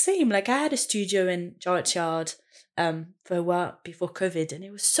 it's the same. I had a studio in Jarrett's Yard for a while before COVID, and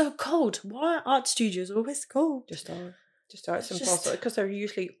it was so cold. Why are art studios always cold? Just art. It's impossible, because they're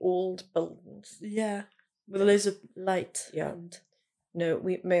usually old buildings. Yeah. With loads of light. Yeah. No,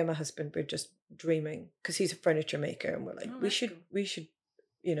 me and my husband, we're just dreaming because he's a furniture maker, and we're like, we should,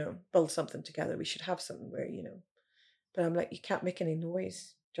 build something together. We should have something where, but I'm like, you can't make any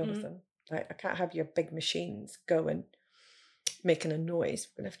noise, Jonathan. Like, I can't have your big machines going, making a noise.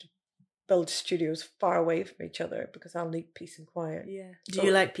 We're going to have to build studios far away from each other because I'll need peace and quiet. Yeah. Do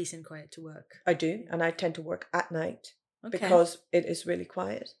you like peace and quiet to work? I do. And I tend to work at night because it is really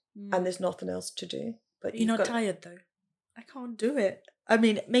quiet and there's nothing else to do. But you're not tired though? I can't do it. I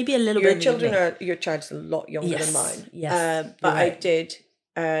mean, maybe a little bit. Your child's a lot younger than mine. Yes. But right. I did.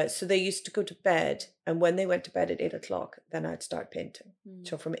 So they used to go to bed, and when they went to bed at 8:00, then I'd start painting.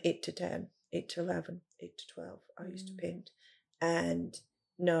 So from 8 to 10, 8 to 11, 8 to 12, I used to paint. And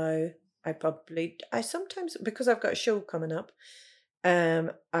now I sometimes, because I've got a show coming up,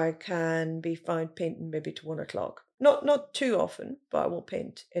 I can be found painting maybe to 1:00. Not too often, but I will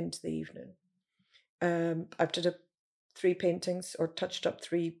paint into the evening. I've did 3 paintings or touched up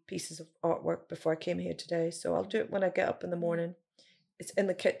 3 pieces of artwork before I came here today. So I'll do it when I get up in the morning. It's in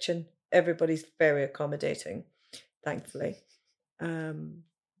the kitchen. Everybody's very accommodating, thankfully.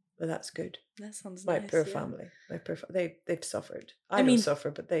 But that's good. That sounds nice. My poor family. They've suffered. I don't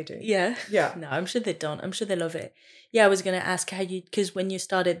suffer, but they do. Yeah. Yeah. No, I'm sure they don't. I'm sure they love it. Yeah, I was going to ask how because when you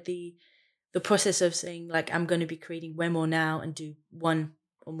started the process of saying, like, I'm going to be creating way more now and do 1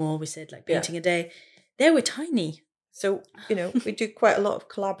 or more, we said, like, painting a day, they were tiny. So, we do quite a lot of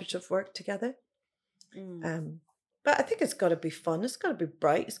collaborative work together. But I think it's got to be fun. It's got to be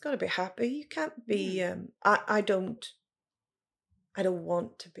bright. It's got to be happy. You can't be. I don't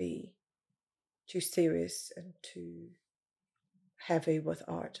want to be too serious and too heavy with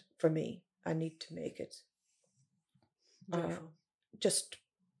art. For me, I need to make it just,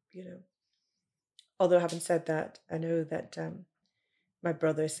 Although having said that, I know that my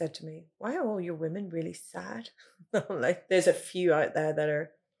brother said to me, "Why are all your women really sad?" I'm like, there's a few out there that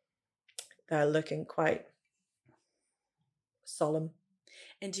are looking quite solemn.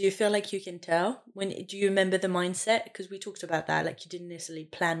 And do you feel like you can tell do you remember the mindset? Because we talked about that, like you didn't necessarily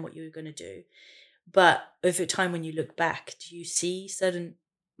plan what you were going to do, but over time when you look back, do you see certain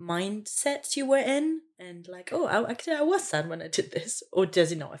mindsets you were in and like, oh, actually I was sad when I did this, or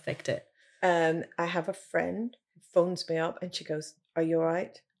does it not affect it? I have a friend who phones me up and she goes, "Are you all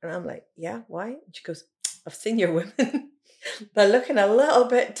right?" And I'm like, "Yeah, why?" And she goes, "I've seen your women. They're looking a little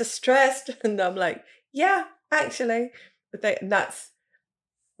bit distressed." And I'm like, "Yeah, actually." But that's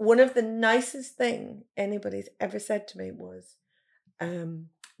one of the nicest thing anybody's ever said to me was,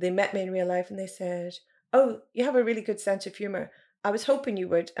 they met me in real life and they said, "Oh, you have a really good sense of humor. I was hoping you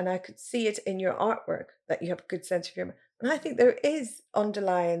would, and I could see it in your artwork that you have a good sense of humor." And I think there is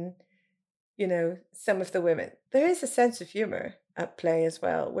underlying, some of the women, there is a sense of humor at play as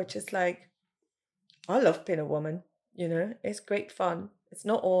well, which is like, I love being a woman, it's great fun. It's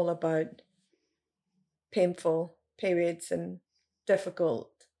not all about painful periods and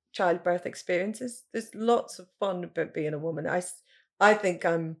difficult childbirth experiences. There's lots of fun about being a woman. I think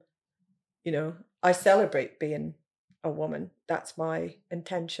I celebrate being a woman. That's my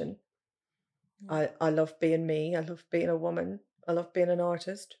intention. I love being me. I love being a woman. I love being an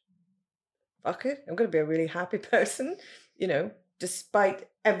artist. Fuck it. I'm going to be a really happy person, despite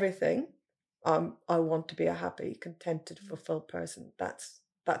everything. I want to be a happy, contented, fulfilled person.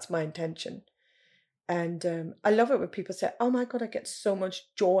 That's my intention. And I love it when people say, "Oh my God, I get so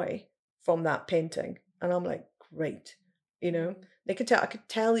much joy from that painting." And I'm like, great. They could tell, I could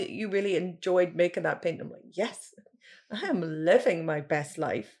tell that you really enjoyed making that painting. I'm like, yes, I am living my best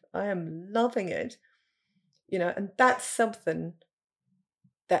life. I am loving it. And that's something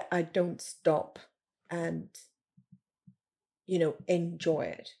that I don't stop and, enjoy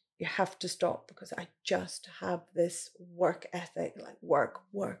it. You have to stop because I just have this work ethic, like work,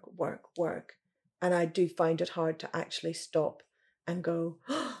 work, work, work. And I do find it hard to actually stop and go,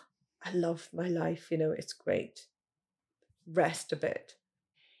 "Oh, I love my life. It's great. Rest a bit."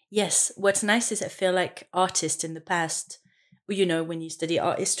 Yes. What's nice is I feel like artists in the past, when you study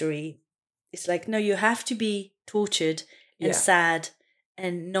art history, it's like, no, you have to be tortured and sad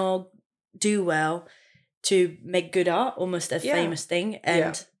and not do well to make good art, almost a famous thing.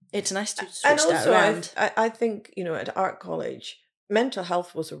 And it's nice to switch that around. I think, at art college, mental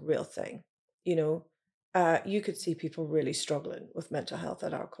health was a real thing. You could see people really struggling with mental health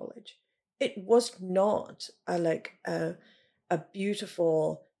at our college. It was not a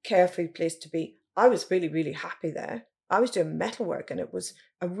beautiful, carefree place to be. I was really, really happy there. I was doing metalwork and it was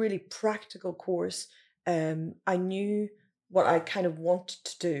a really practical course. I knew what I kind of wanted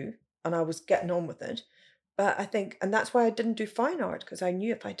to do and I was getting on with it. But I think, and that's why I didn't do fine art, because I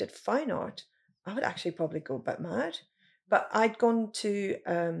knew if I did fine art, I would actually probably go a bit mad. But I'd gone to,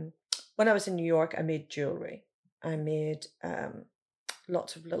 when I was in New York, I made jewelry. I made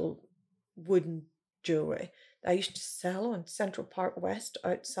lots of little wooden jewelry that I used to sell on Central Park West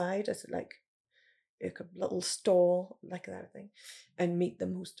outside as like a little stall, like that thing, and meet the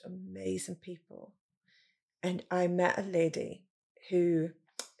most amazing people. And I met a lady who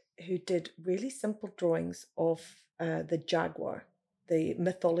did really simple drawings of the jaguar, the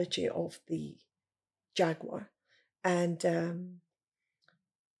mythology of the jaguar. And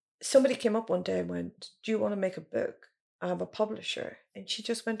somebody came up one day and went, "Do you want to make a book? I'm a publisher." And she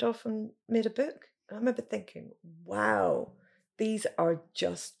just went off and made a book. And I remember thinking, wow, these are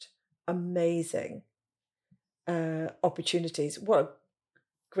just amazing opportunities. What a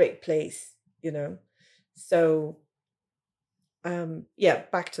great place, you know. So yeah,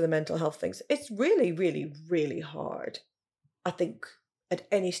 back to the mental health things. It's really, really, really hard, I think, at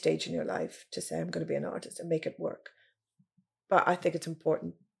any stage in your life to say I'm going to be an artist and make it work. But I think it's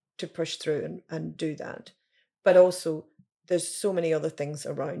important to push through and do that. But also, there's so many other things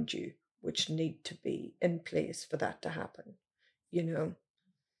around you which need to be in place for that to happen. You know,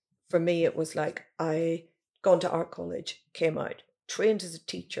 for me, it was like I gone to art college, came out, trained as a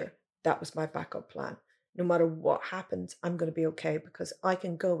teacher. That was my backup plan. No matter what happens, I'm going to be okay because I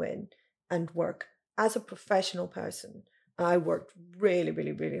can go in and work as a professional person. I worked really,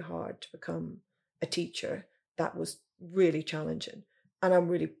 really, really hard to become a teacher. That was really challenging. And I'm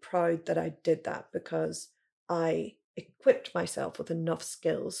really proud that I did that because I equipped myself with enough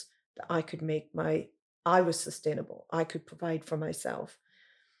skills that I was sustainable. I could provide for myself.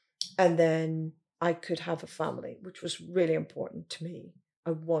 And then I could have a family, which was really important to me.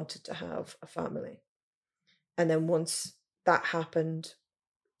 I wanted to have a family. And then once that happened,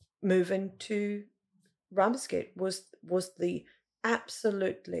 moving to Ramsgate was the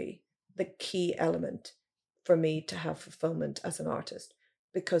absolutely the key element for me to have fulfillment as an artist.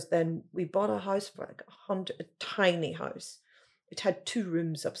 Because then we bought a house for like a tiny house. It had 2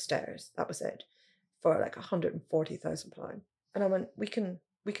 rooms upstairs. That was it, for like £140,000. And I went, we can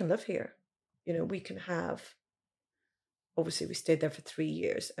live here. You know, we can have. Obviously, we stayed there for 3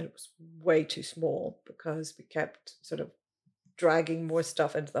 years, and it was way too small because we kept sort of dragging more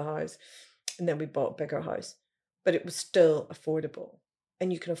stuff into the house, and then we bought a bigger house. But it was still affordable,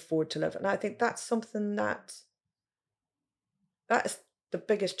 and you can afford to live. And I think that's something that's the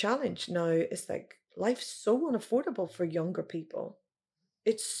biggest challenge now. Is like life's so unaffordable for younger people.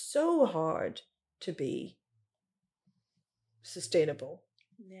 It's so hard to be sustainable.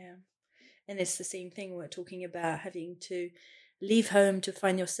 Yeah. And it's the same thing we're talking about, having to leave home to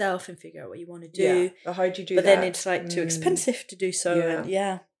find yourself and figure out what you want to do. Yeah. But how do you do but that? Then it's like too expensive to do so.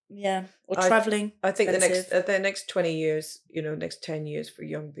 Yeah. And or traveling. I think expensive. the next 20 years, next 10 years for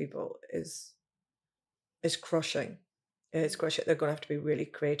young people is crushing. It's crushing. They're going to have to be really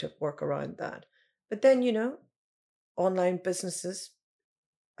creative, work around that. But then, online businesses,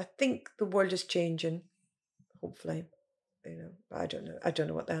 I think the world is changing, hopefully. I don't know. I don't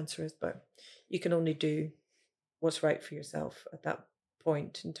know what the answer is, but you can only do what's right for yourself at that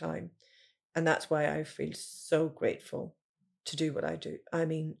point in time. And that's why I feel so grateful to do what I do. I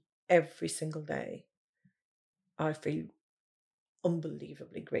mean, every single day, I feel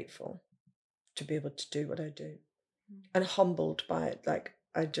unbelievably grateful to be able to do what I do and humbled by it. Like,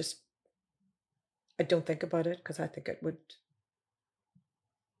 I don't think about it because I think it would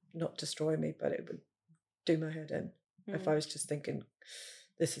not destroy me, but it would do my head in if I was just thinking,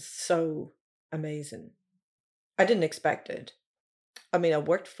 this is so amazing. I didn't expect it. I mean, I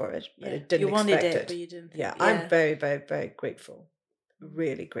worked for it, but I didn't expect it. But you didn't. Yeah, I'm very, very, very grateful.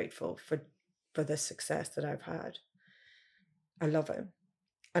 Really grateful for the success that I've had. I love it,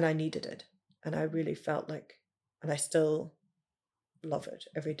 and I needed it, and I really felt like, and I still love it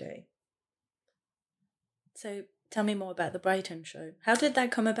every day. So tell me more about the Brighton show. How did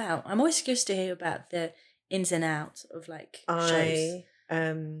that come about? I'm always curious to hear about the ins and outs of shows.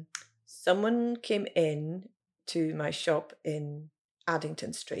 Someone came in to my shop in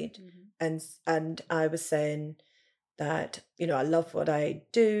Addington Street, and I was saying that, I love what I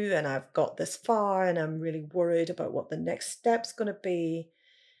do and I've got this far and I'm really worried about what the next step's going to be.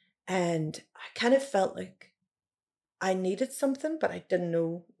 And I kind of felt like I needed something, but I didn't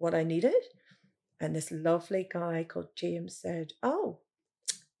know what I needed. And this lovely guy called James said, "Oh,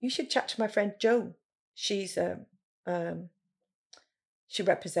 you should chat to my friend Jo. She's she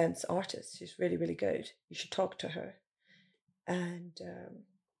represents artists. She's really, really good. You should talk to her." And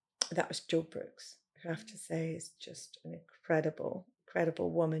that was Jo Brooks, who I have to say is just an incredible,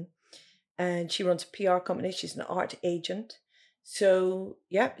 incredible woman. And she runs a PR company. She's an art agent. So,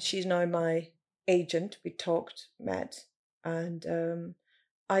 yeah, she's now my agent. We met, and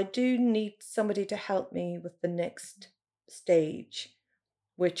I do need somebody to help me with the next stage,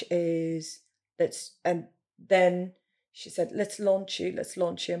 which is and then she said, let's launch you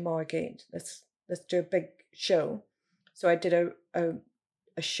in Margate. Let's do a big show. So I did a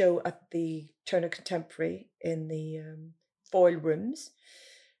show at the Turner Contemporary in the foil rooms.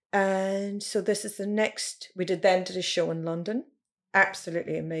 And so this is the next, we did a show in London.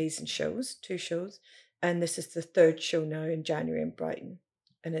 Absolutely amazing shows, 2 shows. And this is the 3rd show now in January in Brighton.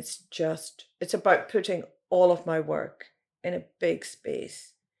 And it's about putting all of my work in a big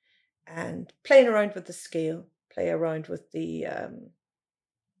space and playing around with the scale, play around with the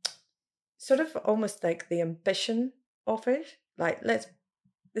sort of almost like the ambition of it. Like, let's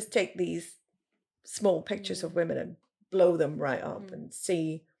take these small pictures of women and blow them right up and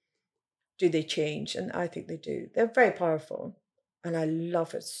see, do they change? And I think they do. They're very powerful. And I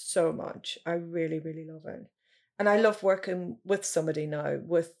love it so much. I really, really love it. And I love working with somebody now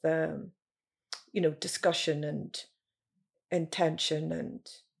with, discussion and intention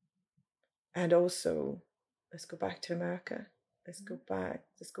and also, let's go back to America. Let's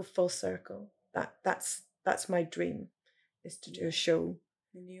go full circle. That's my dream, is to do a show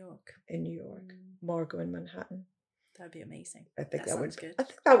in New York. Margo in Manhattan. That'd be amazing. I think that would good. I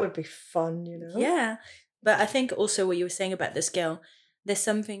think that would be fun, Yeah. But I think also what you were saying about the scale, there's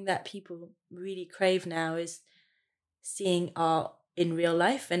something that people really crave now is seeing art in real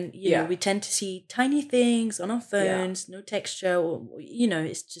life. And, we tend to see tiny things on our phones, no texture, or,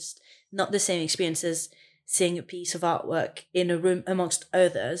 it's just not the same experience as seeing a piece of artwork in a room amongst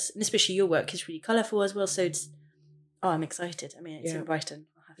others. And especially your work is really colourful as well. So I'm excited. I mean, it's in Brighton.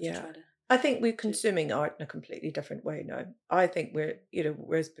 I'll have to try to. I think we're consuming art in a completely different way now. I think we're,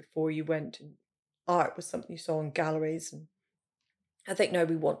 whereas before you went and art was something you saw in galleries. And I think now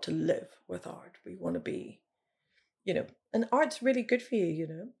we want to live with art. We want to be, and art's really good for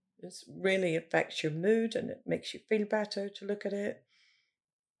you, It really affects your mood and it makes you feel better to look at it.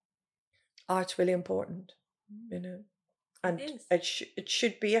 Art's really important, and it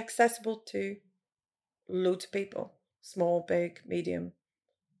should be accessible to loads of people, small, big, medium.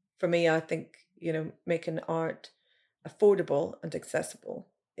 For me, I think, making art affordable and accessible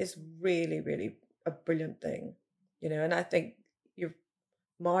is really, really a brilliant thing, and I think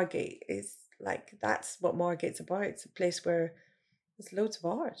Margate is like, that's what Margate's about. It's a place where there's loads of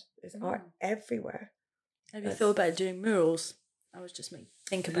art. There's art everywhere. Have you thought about doing murals? I was just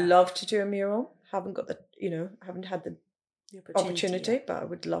think about. Love to do a mural. Haven't got haven't had the opportunity, but I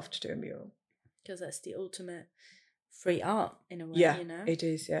would love to do a mural. Because that's the ultimate free art in a way, Yeah, it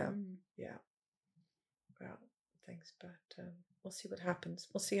is, yeah. Yeah. Well, thanks, but we'll see what happens.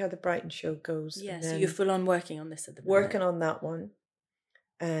 We'll see how the Brighton show goes. Yeah, so you're full on working on this at the moment. Working on that one.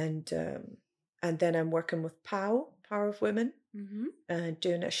 And then I'm working with Power of Women, and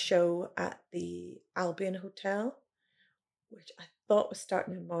doing a show at the Albion Hotel, which I thought was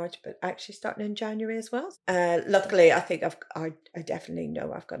starting in March, but actually starting in January as well. Luckily, I think I definitely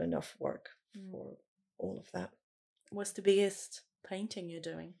know I've got enough work for all of that. What's the biggest painting you're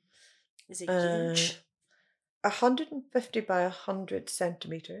doing? Is it huge? 150 by 100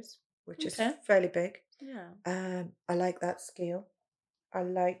 centimeters, which is fairly big. Yeah. I like that scale. I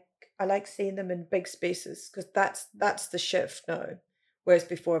like seeing them in big spaces, because that's the shift now. Whereas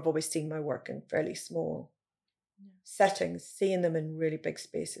before, I've always seen my work in fairly small settings. Seeing them in really big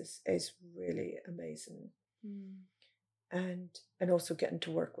spaces is really amazing. And also getting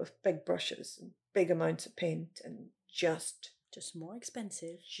to work with big brushes and big amounts of paint, and just more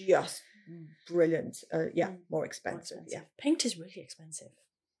expensive. Just brilliant. More expensive. Yeah, paint is really expensive.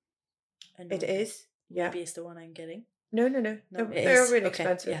 It is. Yeah, maybe it's the one I'm getting. No. They're really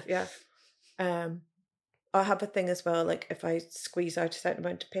expensive. Yeah. I have a thing as well. Like, if I squeeze out a certain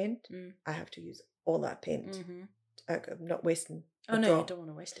amount of paint, I have to use all that paint. I'm not wasting. Oh no, you don't want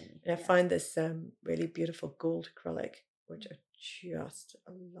to waste any. And I find this really beautiful gold acrylic, which I just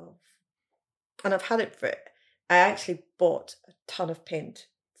love. And I've had it I actually bought a ton of paint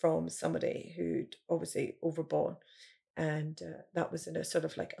from somebody who'd obviously overbought, and that was in a sort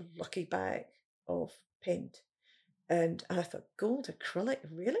of like a lucky bag of paint. And I thought, gold acrylic,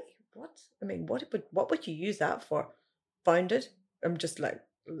 really? What? I mean, what would you use that for? Found it. I'm just like,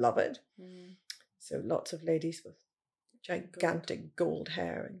 love it. So lots of ladies with gigantic gold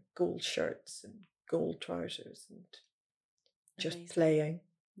hair and gold shirts and gold trousers, and just playing.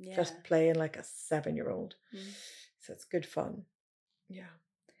 Just playing like a 7-year-old. So it's good fun. Yeah.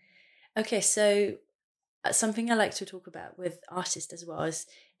 Okay, so something I like to talk about with artists as well is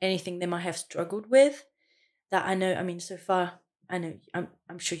anything they might have struggled with. That I know, I mean, so far I know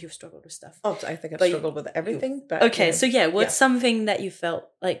I'm sure you've struggled with stuff. Oh, I think I've struggled with everything. But okay, so what's something that you felt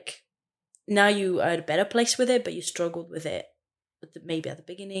like now you are at a better place with it, but you struggled with it maybe at the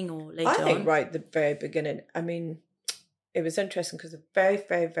beginning or later on? I think right at the very beginning. I mean, it was interesting because the very,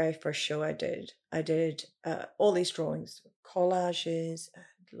 very, very first show I did all these drawings, collages, and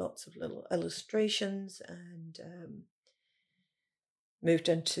lots of little illustrations, and moved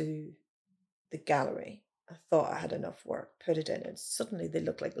into the gallery. I thought I had enough work, put it in, and suddenly they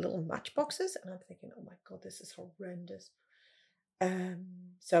look like little matchboxes, and I'm thinking, oh my God, this is horrendous.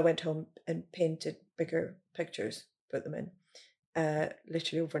 So I went home and painted bigger pictures, put them in,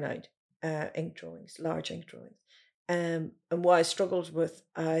 literally overnight, ink drawings, large ink drawings. And what I struggled with,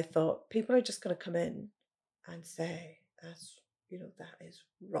 I thought people are just going to come in and say, that is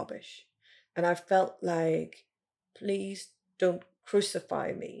rubbish. And I felt like, please don't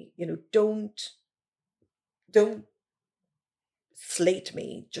crucify me, don't slate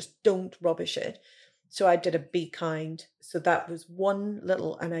me, just don't rubbish it. So I did a be kind. So that was one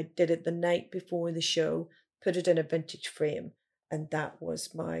little, and I did it the night before the show, put it in a vintage frame, and that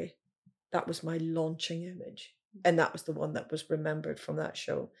was my launching image. And that was the one that was remembered from that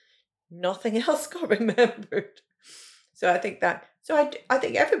show. Nothing else got remembered. So I think I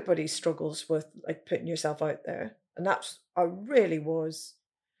think everybody struggles with like putting yourself out there. And I really was,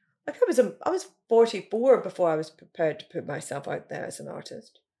 like I was 44 before I was prepared to put myself out there as an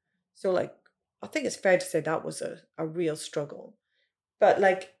artist. So like, I think it's fair to say that was a real struggle. But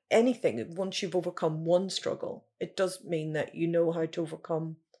like anything, once you've overcome one struggle, it does mean that you know how to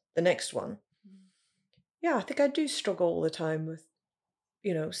overcome the next one. Yeah, I think I do struggle all the time with,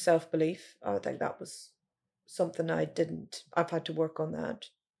 self-belief. I think that was something I've had to work on that.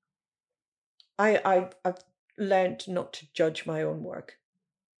 I've learned not to judge my own work.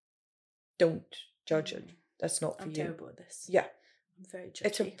 Don't judge it. That's not for you. I'm terrible at this. Yeah. I'm very judgy.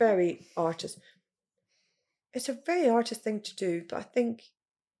 It's a very artist thing to do, but I think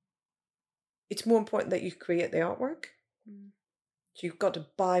it's more important that you create the artwork. So you've got to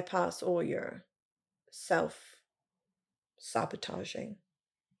bypass all your self-sabotaging.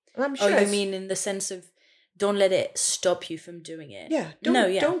 And I'm sure you mean in the sense of don't let it stop you from doing it? Yeah.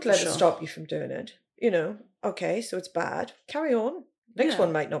 Don't let it stop you from doing it. Okay, so it's bad. Carry on. Next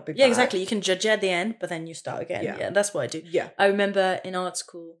one might not be bad. Yeah, exactly. You can judge at the end, but then you start again. Yeah, that's what I do. Yeah. I remember in art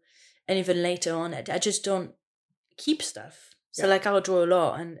school and even later on, I just don't keep stuff. So like I'll draw a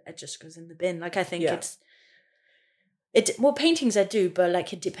lot and it just goes in the bin. Like I think paintings I do, but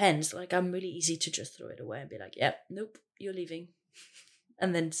like it depends. Like I'm really easy to just throw it away and be like, nope, you're leaving.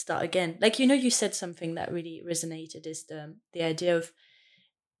 And then start again. Like, you said something that really resonated is the idea of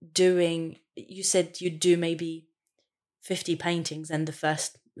doing, you said you'd do maybe 50 paintings and the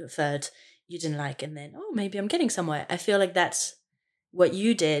third you didn't like, and then, maybe I'm getting somewhere. I feel like that's what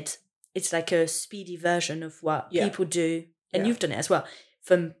you did. It's like a speedy version of what people do. And you've done it as well.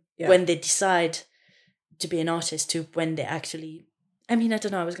 From when they decide to be an artist to when they actually, I mean, I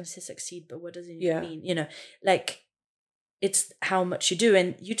don't know, I was going to say succeed, but what does it mean? Like, it's how much you do.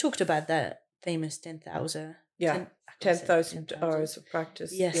 And you talked about that famous 10,000. Yeah, 10,000 hours of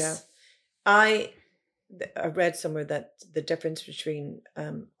practice. Yes. Yeah. I read somewhere that the difference between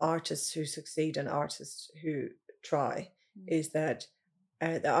artists who succeed and artists who try is that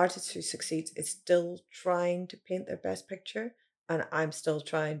the artist who succeeds is still trying to paint their best picture, and I'm still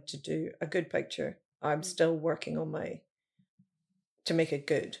trying to do a good picture. I'm still working on to make it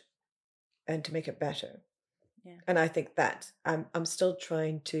good and to make it better. Yeah. And I think that I'm still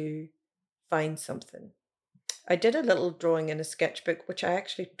trying to find something. I did a little drawing in a sketchbook, which I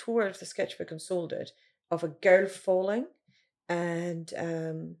actually tore out of the sketchbook and sold it, of a girl falling, and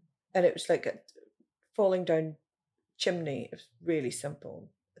it was like falling down chimney. It was really simple,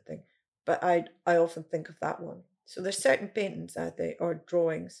 I think, but I often think of that one. So there's certain paintings or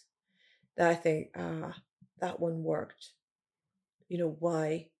drawings that I think that one worked.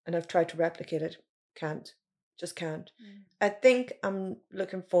 Why? And I've tried to replicate it, just can't. I think I'm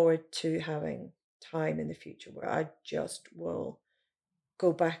looking forward to having time in the future where I just will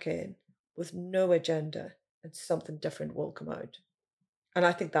go back in with no agenda and something different will come out. And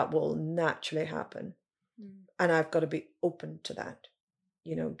I think that will naturally happen. And I've got to be open to that,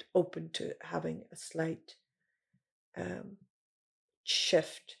 open to having a slight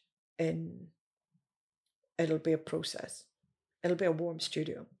shift in, it'll be a process. It'll be a warm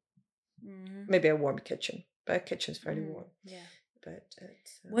studio, maybe a warm kitchen, but a kitchen's fairly warm. Yeah. But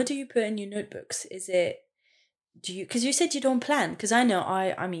it's, what do you put in your notebooks? Because you said you don't plan, because I know,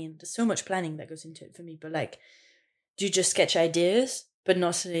 I mean, there's so much planning that goes into it for me, but like, do you just sketch ideas But not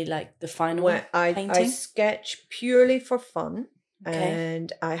necessarily like the final Where I painting? sketch purely for fun, Okay.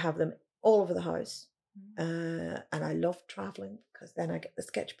 and I have them all over the house. And I love traveling because then I get the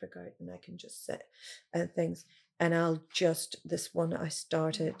sketchbook out and I can just sit and things. And I'll just, this one I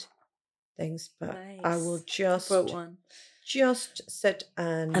started things, but I will Nice. Brought one. just sit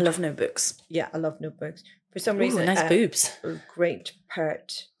and I love notebooks. yeah, I love notebooks. For some Ooh, reason, nice boobs. Great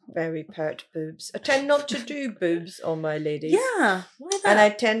pert, very pert boobs. I tend not to do boobs on my ladies. Yeah, why that? And I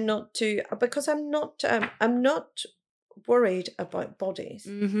tend not to because I'm not worried about bodies.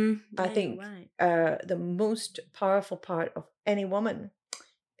 Mm-hmm. I think the most powerful part of any woman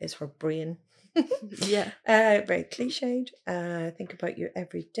is her brain. Yeah. Very cliched. Think about you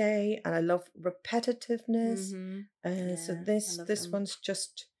every day, and I love repetitiveness. Mm-hmm. So this one's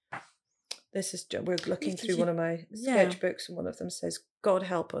just. This is we're looking through one of my Yeah. sketchbooks, and one of them says, "God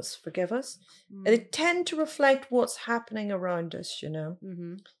help us, forgive us." Mm. And they tend to reflect what's happening around us, you know.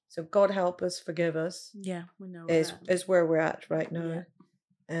 Mm-hmm. So God help us, forgive us. Yeah, we know is where we're at right now.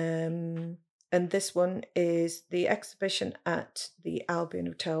 Yeah. And this one is the exhibition at the Albion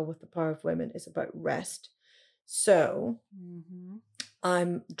Hotel with the Power of Women is about rest. So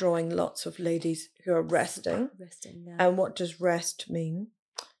I'm drawing lots of ladies who are resting. Yeah. And what does rest mean?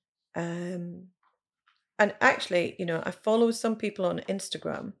 And actually, you know, I follow some people on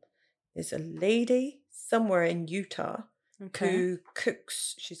Instagram. There's a lady somewhere in Utah who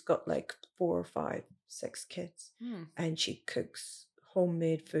cooks. She's got like 4 or 5, 6 kids, and she cooks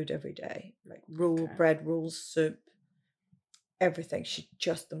homemade food every day, like bread rolls, soup, everything. She's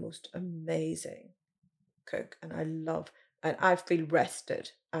just the most amazing cook, and I feel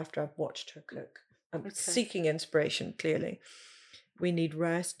rested after I've watched her cook. I'm seeking inspiration, clearly. We need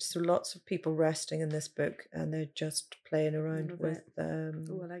rest, so lots of people resting in this book, and they're just playing around with.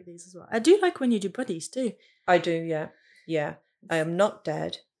 Oh, I like these as well. I do like when you do bodies too. I do, yeah. I am not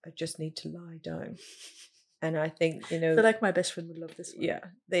dead. I just need to lie down, and I think I feel like my best friend would love this one. Yeah,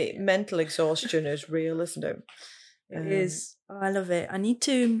 the mental exhaustion is real, isn't it? It is. Oh, I love it. I need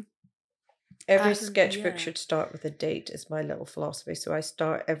to. Every sketchbook should start with a date. Is my little philosophy. So I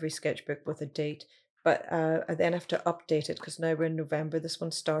start every sketchbook with a date. But I then have to update it because now we're in November. This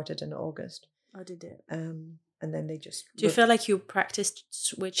one started in August. I did it. And then they just. Do you feel like you practiced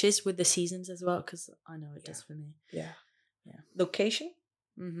switches with the seasons as well? Because I know it does for me. Yeah. Location.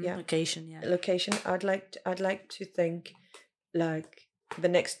 Mm-hmm. Yeah. Location. Yeah. Location. I'd like to think, like the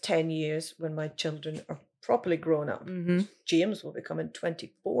next 10 years when my children are properly grown up. Mm-hmm. James will be coming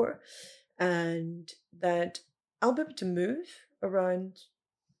 24, and that I'll be able to move around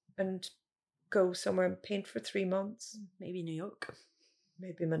and go somewhere and paint for 3 months. Maybe New York.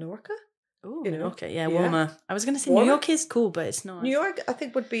 Maybe Menorca. Oh, Menorca. Yeah, warmer. I was going to say warmer. New York is cool, but it's not. New York, I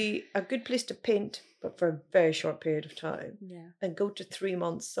think, would be a good place to paint, but for a very short period of time. Yeah. And go to 3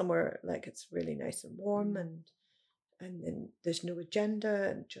 months somewhere like it's really nice and warm, and then there's no agenda,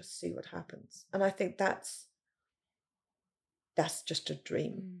 and just see what happens. And I think that's just a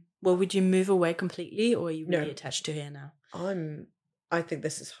dream. Well, would you move away completely, or are you really attached to here now? I think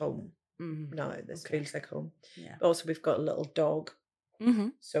this is home. Mm-hmm. No, this feels like home. Yeah. Also, we've got a little dog. Mm-hmm.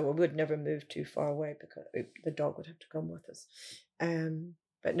 So we would never move too far away because the dog would have to come with us.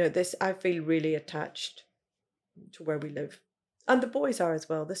 But no, I feel really attached to where we live, and the boys are as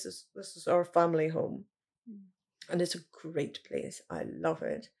well. This is our family home, and it's a great place. I love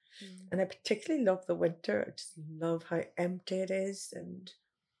it, and I particularly love the winter. I just love how empty it is, and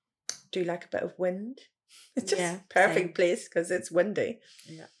do like a bit of wind. It's just a perfect place because it's windy.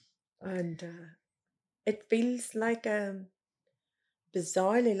 Yeah, and it feels like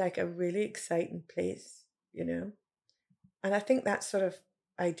bizarrely like a really exciting place, you know. And I think that sort of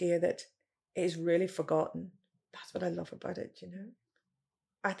idea that it is really forgotten, that's what I love about it, you know.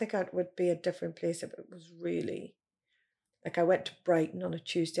 I think it would be a different place if it was really, like I went to Brighton on a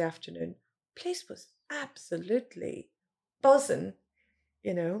Tuesday afternoon, the place was absolutely buzzing,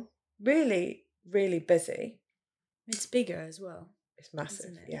 you know, really, really busy. It's bigger as well. It's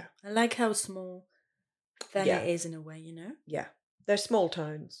massive, yeah. I like how small it is in a way, you know. Yeah. They're small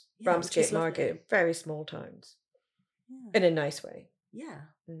towns. Ramsgate, Margate, very small towns. Yeah. In a nice way. Yeah.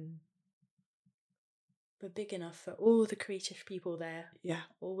 But big enough for all the creative people there. Yeah.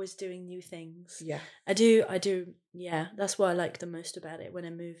 Always doing new things. Yeah. I do. Yeah. That's what I like the most about it when I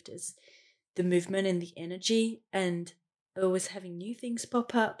moved is the movement and the energy and always having new things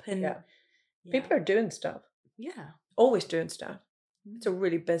pop up. And people are doing stuff. Yeah. Always doing stuff. It's a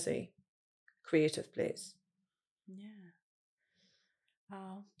really busy, creative place. Yeah.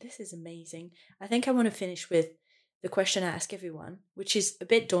 Oh, this is amazing. I think I want to finish with the question I ask everyone, which is a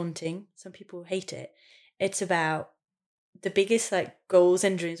bit daunting. Some people hate it. It's about the biggest like goals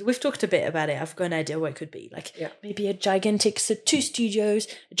and dreams? We've talked a bit about it. I've got an idea what it could be. Like maybe a gigantic, so 2 studios,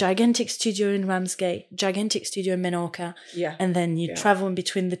 a gigantic studio in Ramsgate, gigantic studio in Menorca. Yeah. And then you travel in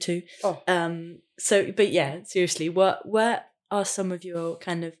between the two. Oh. So, but yeah, seriously, what are some of your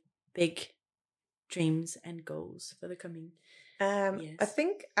kind of big dreams and goals for the coming years? I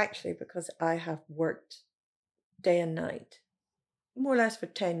think actually because I have worked day and night, more or less for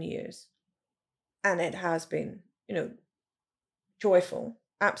 10 years, and it has been, joyful,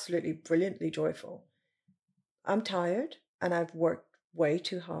 absolutely brilliantly joyful. I'm tired and I've worked way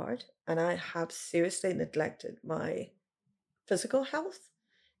too hard, and I have seriously neglected my physical health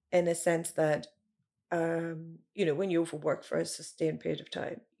in a sense that, when you overwork for a sustained period of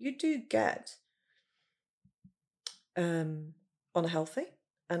time, you do get unhealthy.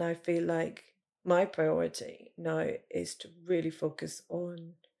 And I feel like my priority now is to really focus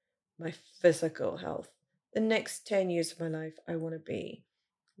on my physical health. The next 10 years of my life, I want to be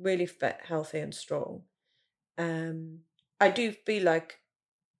really fit, healthy, and strong. I do feel like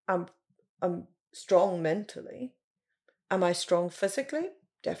I'm strong mentally. Am I strong physically?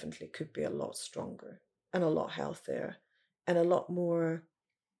 Definitely could be a lot stronger and a lot healthier and a lot more,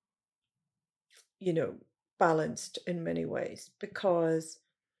 balanced in many ways, because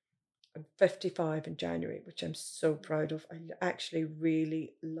I'm 55 in January, which I'm so proud of. I actually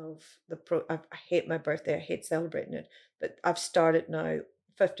really love I hate my birthday. I hate celebrating it, but I've started now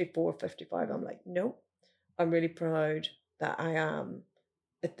 54, 55. I'm like, no, I'm really proud that I am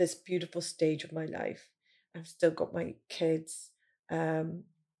at this beautiful stage of my life. I've still got my kids.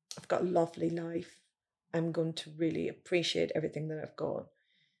 I've got a lovely life. I'm going to really appreciate everything that I've got.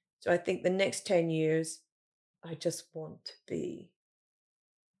 So I think the next 10 years, I just want to be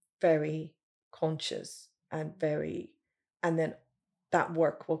very conscious and then that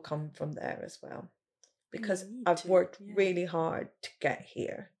work will come from there as well. Because I've worked really hard to get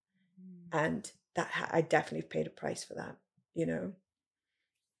here. And that I definitely paid a price for that,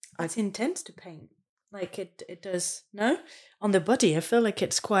 It's intense to paint. Like it does, no? On the body, I feel like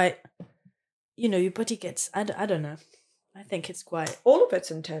it's quite, your body gets, I don't know. I think it's quite... All of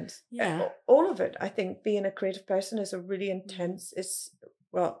it's intense. Yeah. All of it. I think being a creative person is a really intense,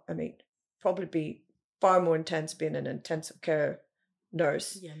 probably be far more intense being an intensive care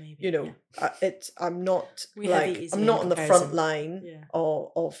nurse. Yeah, maybe. I'm not I'm not on the front line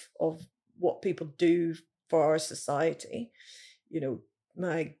of what people do for our society.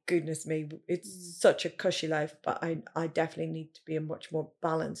 My goodness me, it's such a cushy life, but I definitely need to be a much more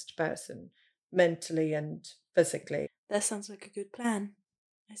balanced person, mentally and physically. That sounds like a good plan.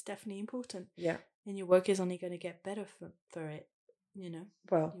 It's definitely important. Yeah. And your work is only going to get better for it,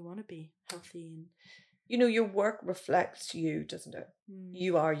 Well, you want to be healthy and... your work reflects you, doesn't it?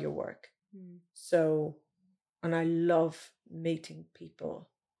 You are your work. So, and I love meeting people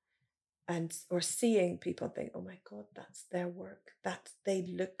or seeing people think, oh my God, that's their work. They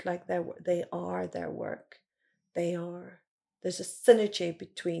look like their work. They are their work. There's a synergy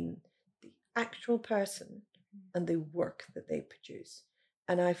between the actual person and the work that they produce.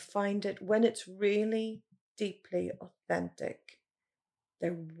 And I find it, when it's really deeply authentic,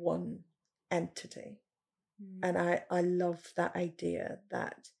 they're one entity. And I love that idea.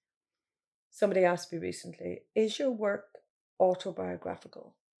 That somebody asked me recently, is your work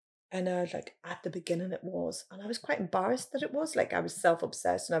autobiographical? And I was like, at the beginning it was. And I was quite embarrassed that it was. Like, I was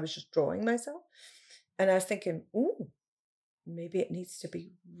self-obsessed and I was just drawing myself. And I was thinking, maybe it needs to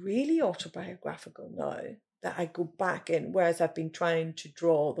be really autobiographical now, that I go back in, whereas I've been trying to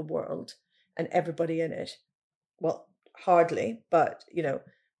draw the world and everybody in it. Well, hardly, but,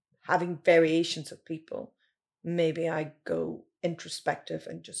 having variations of people. Maybe I go introspective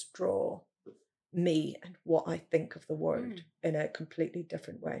and just draw me and what I think of the world in a completely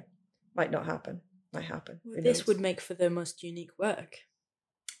different way. Might not happen. Might happen. Well, this would make for the most unique work.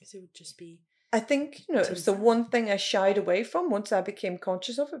 Because it would just be... I think, it was the one thing I shied away from once I became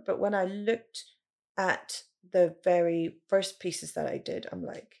conscious of it. But when I looked at the very first pieces that I did, I'm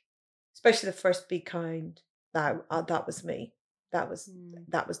like, especially the first Be Kind, that was me. That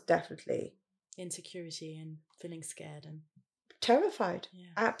was definitely... insecurity and feeling scared and... terrified.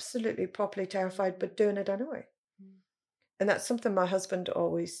 Absolutely, properly terrified, but doing it anyway. And that's something my husband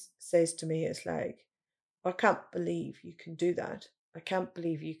always says to me, is like, I can't believe you can do that. I can't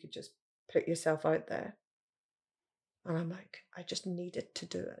believe you could just put yourself out there. And I'm like, I just needed to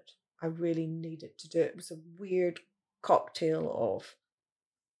do it. I really needed to do it. It was a weird cocktail of,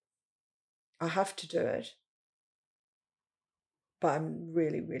 I have to do it, but I'm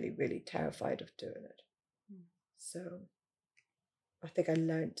really, really, really terrified of doing it. So I think I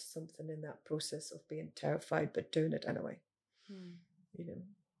learned something in that process of being terrified, but doing it anyway. You know.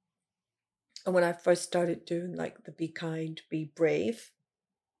 And when I first started doing like the be kind, be brave,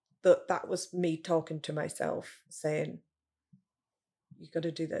 that was me talking to myself saying, you got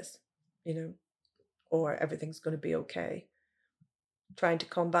to do this, you know, or everything's going to be okay. Trying to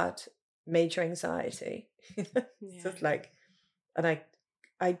combat major anxiety. So it's like, and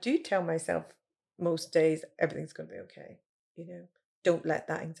I do tell myself most days, everything's going to be okay. You know, don't let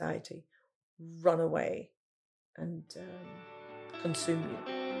that anxiety run away and consume you.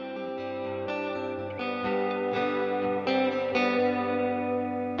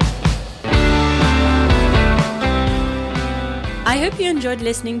 I hope you enjoyed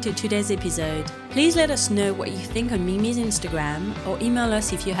listening to today's episode. Please let us know what you think on Mimi's Instagram or email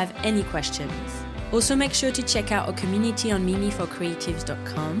us if you have any questions. Also make sure to check out our community on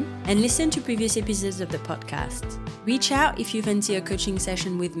mimiforcreatives.com and listen to previous episodes of the podcast. Reach out if you fancy a coaching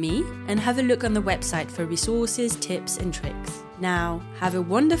session with me and have a look on the website for resources, tips and tricks. Now, have a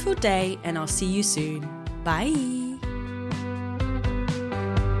wonderful day and I'll see you soon. Bye!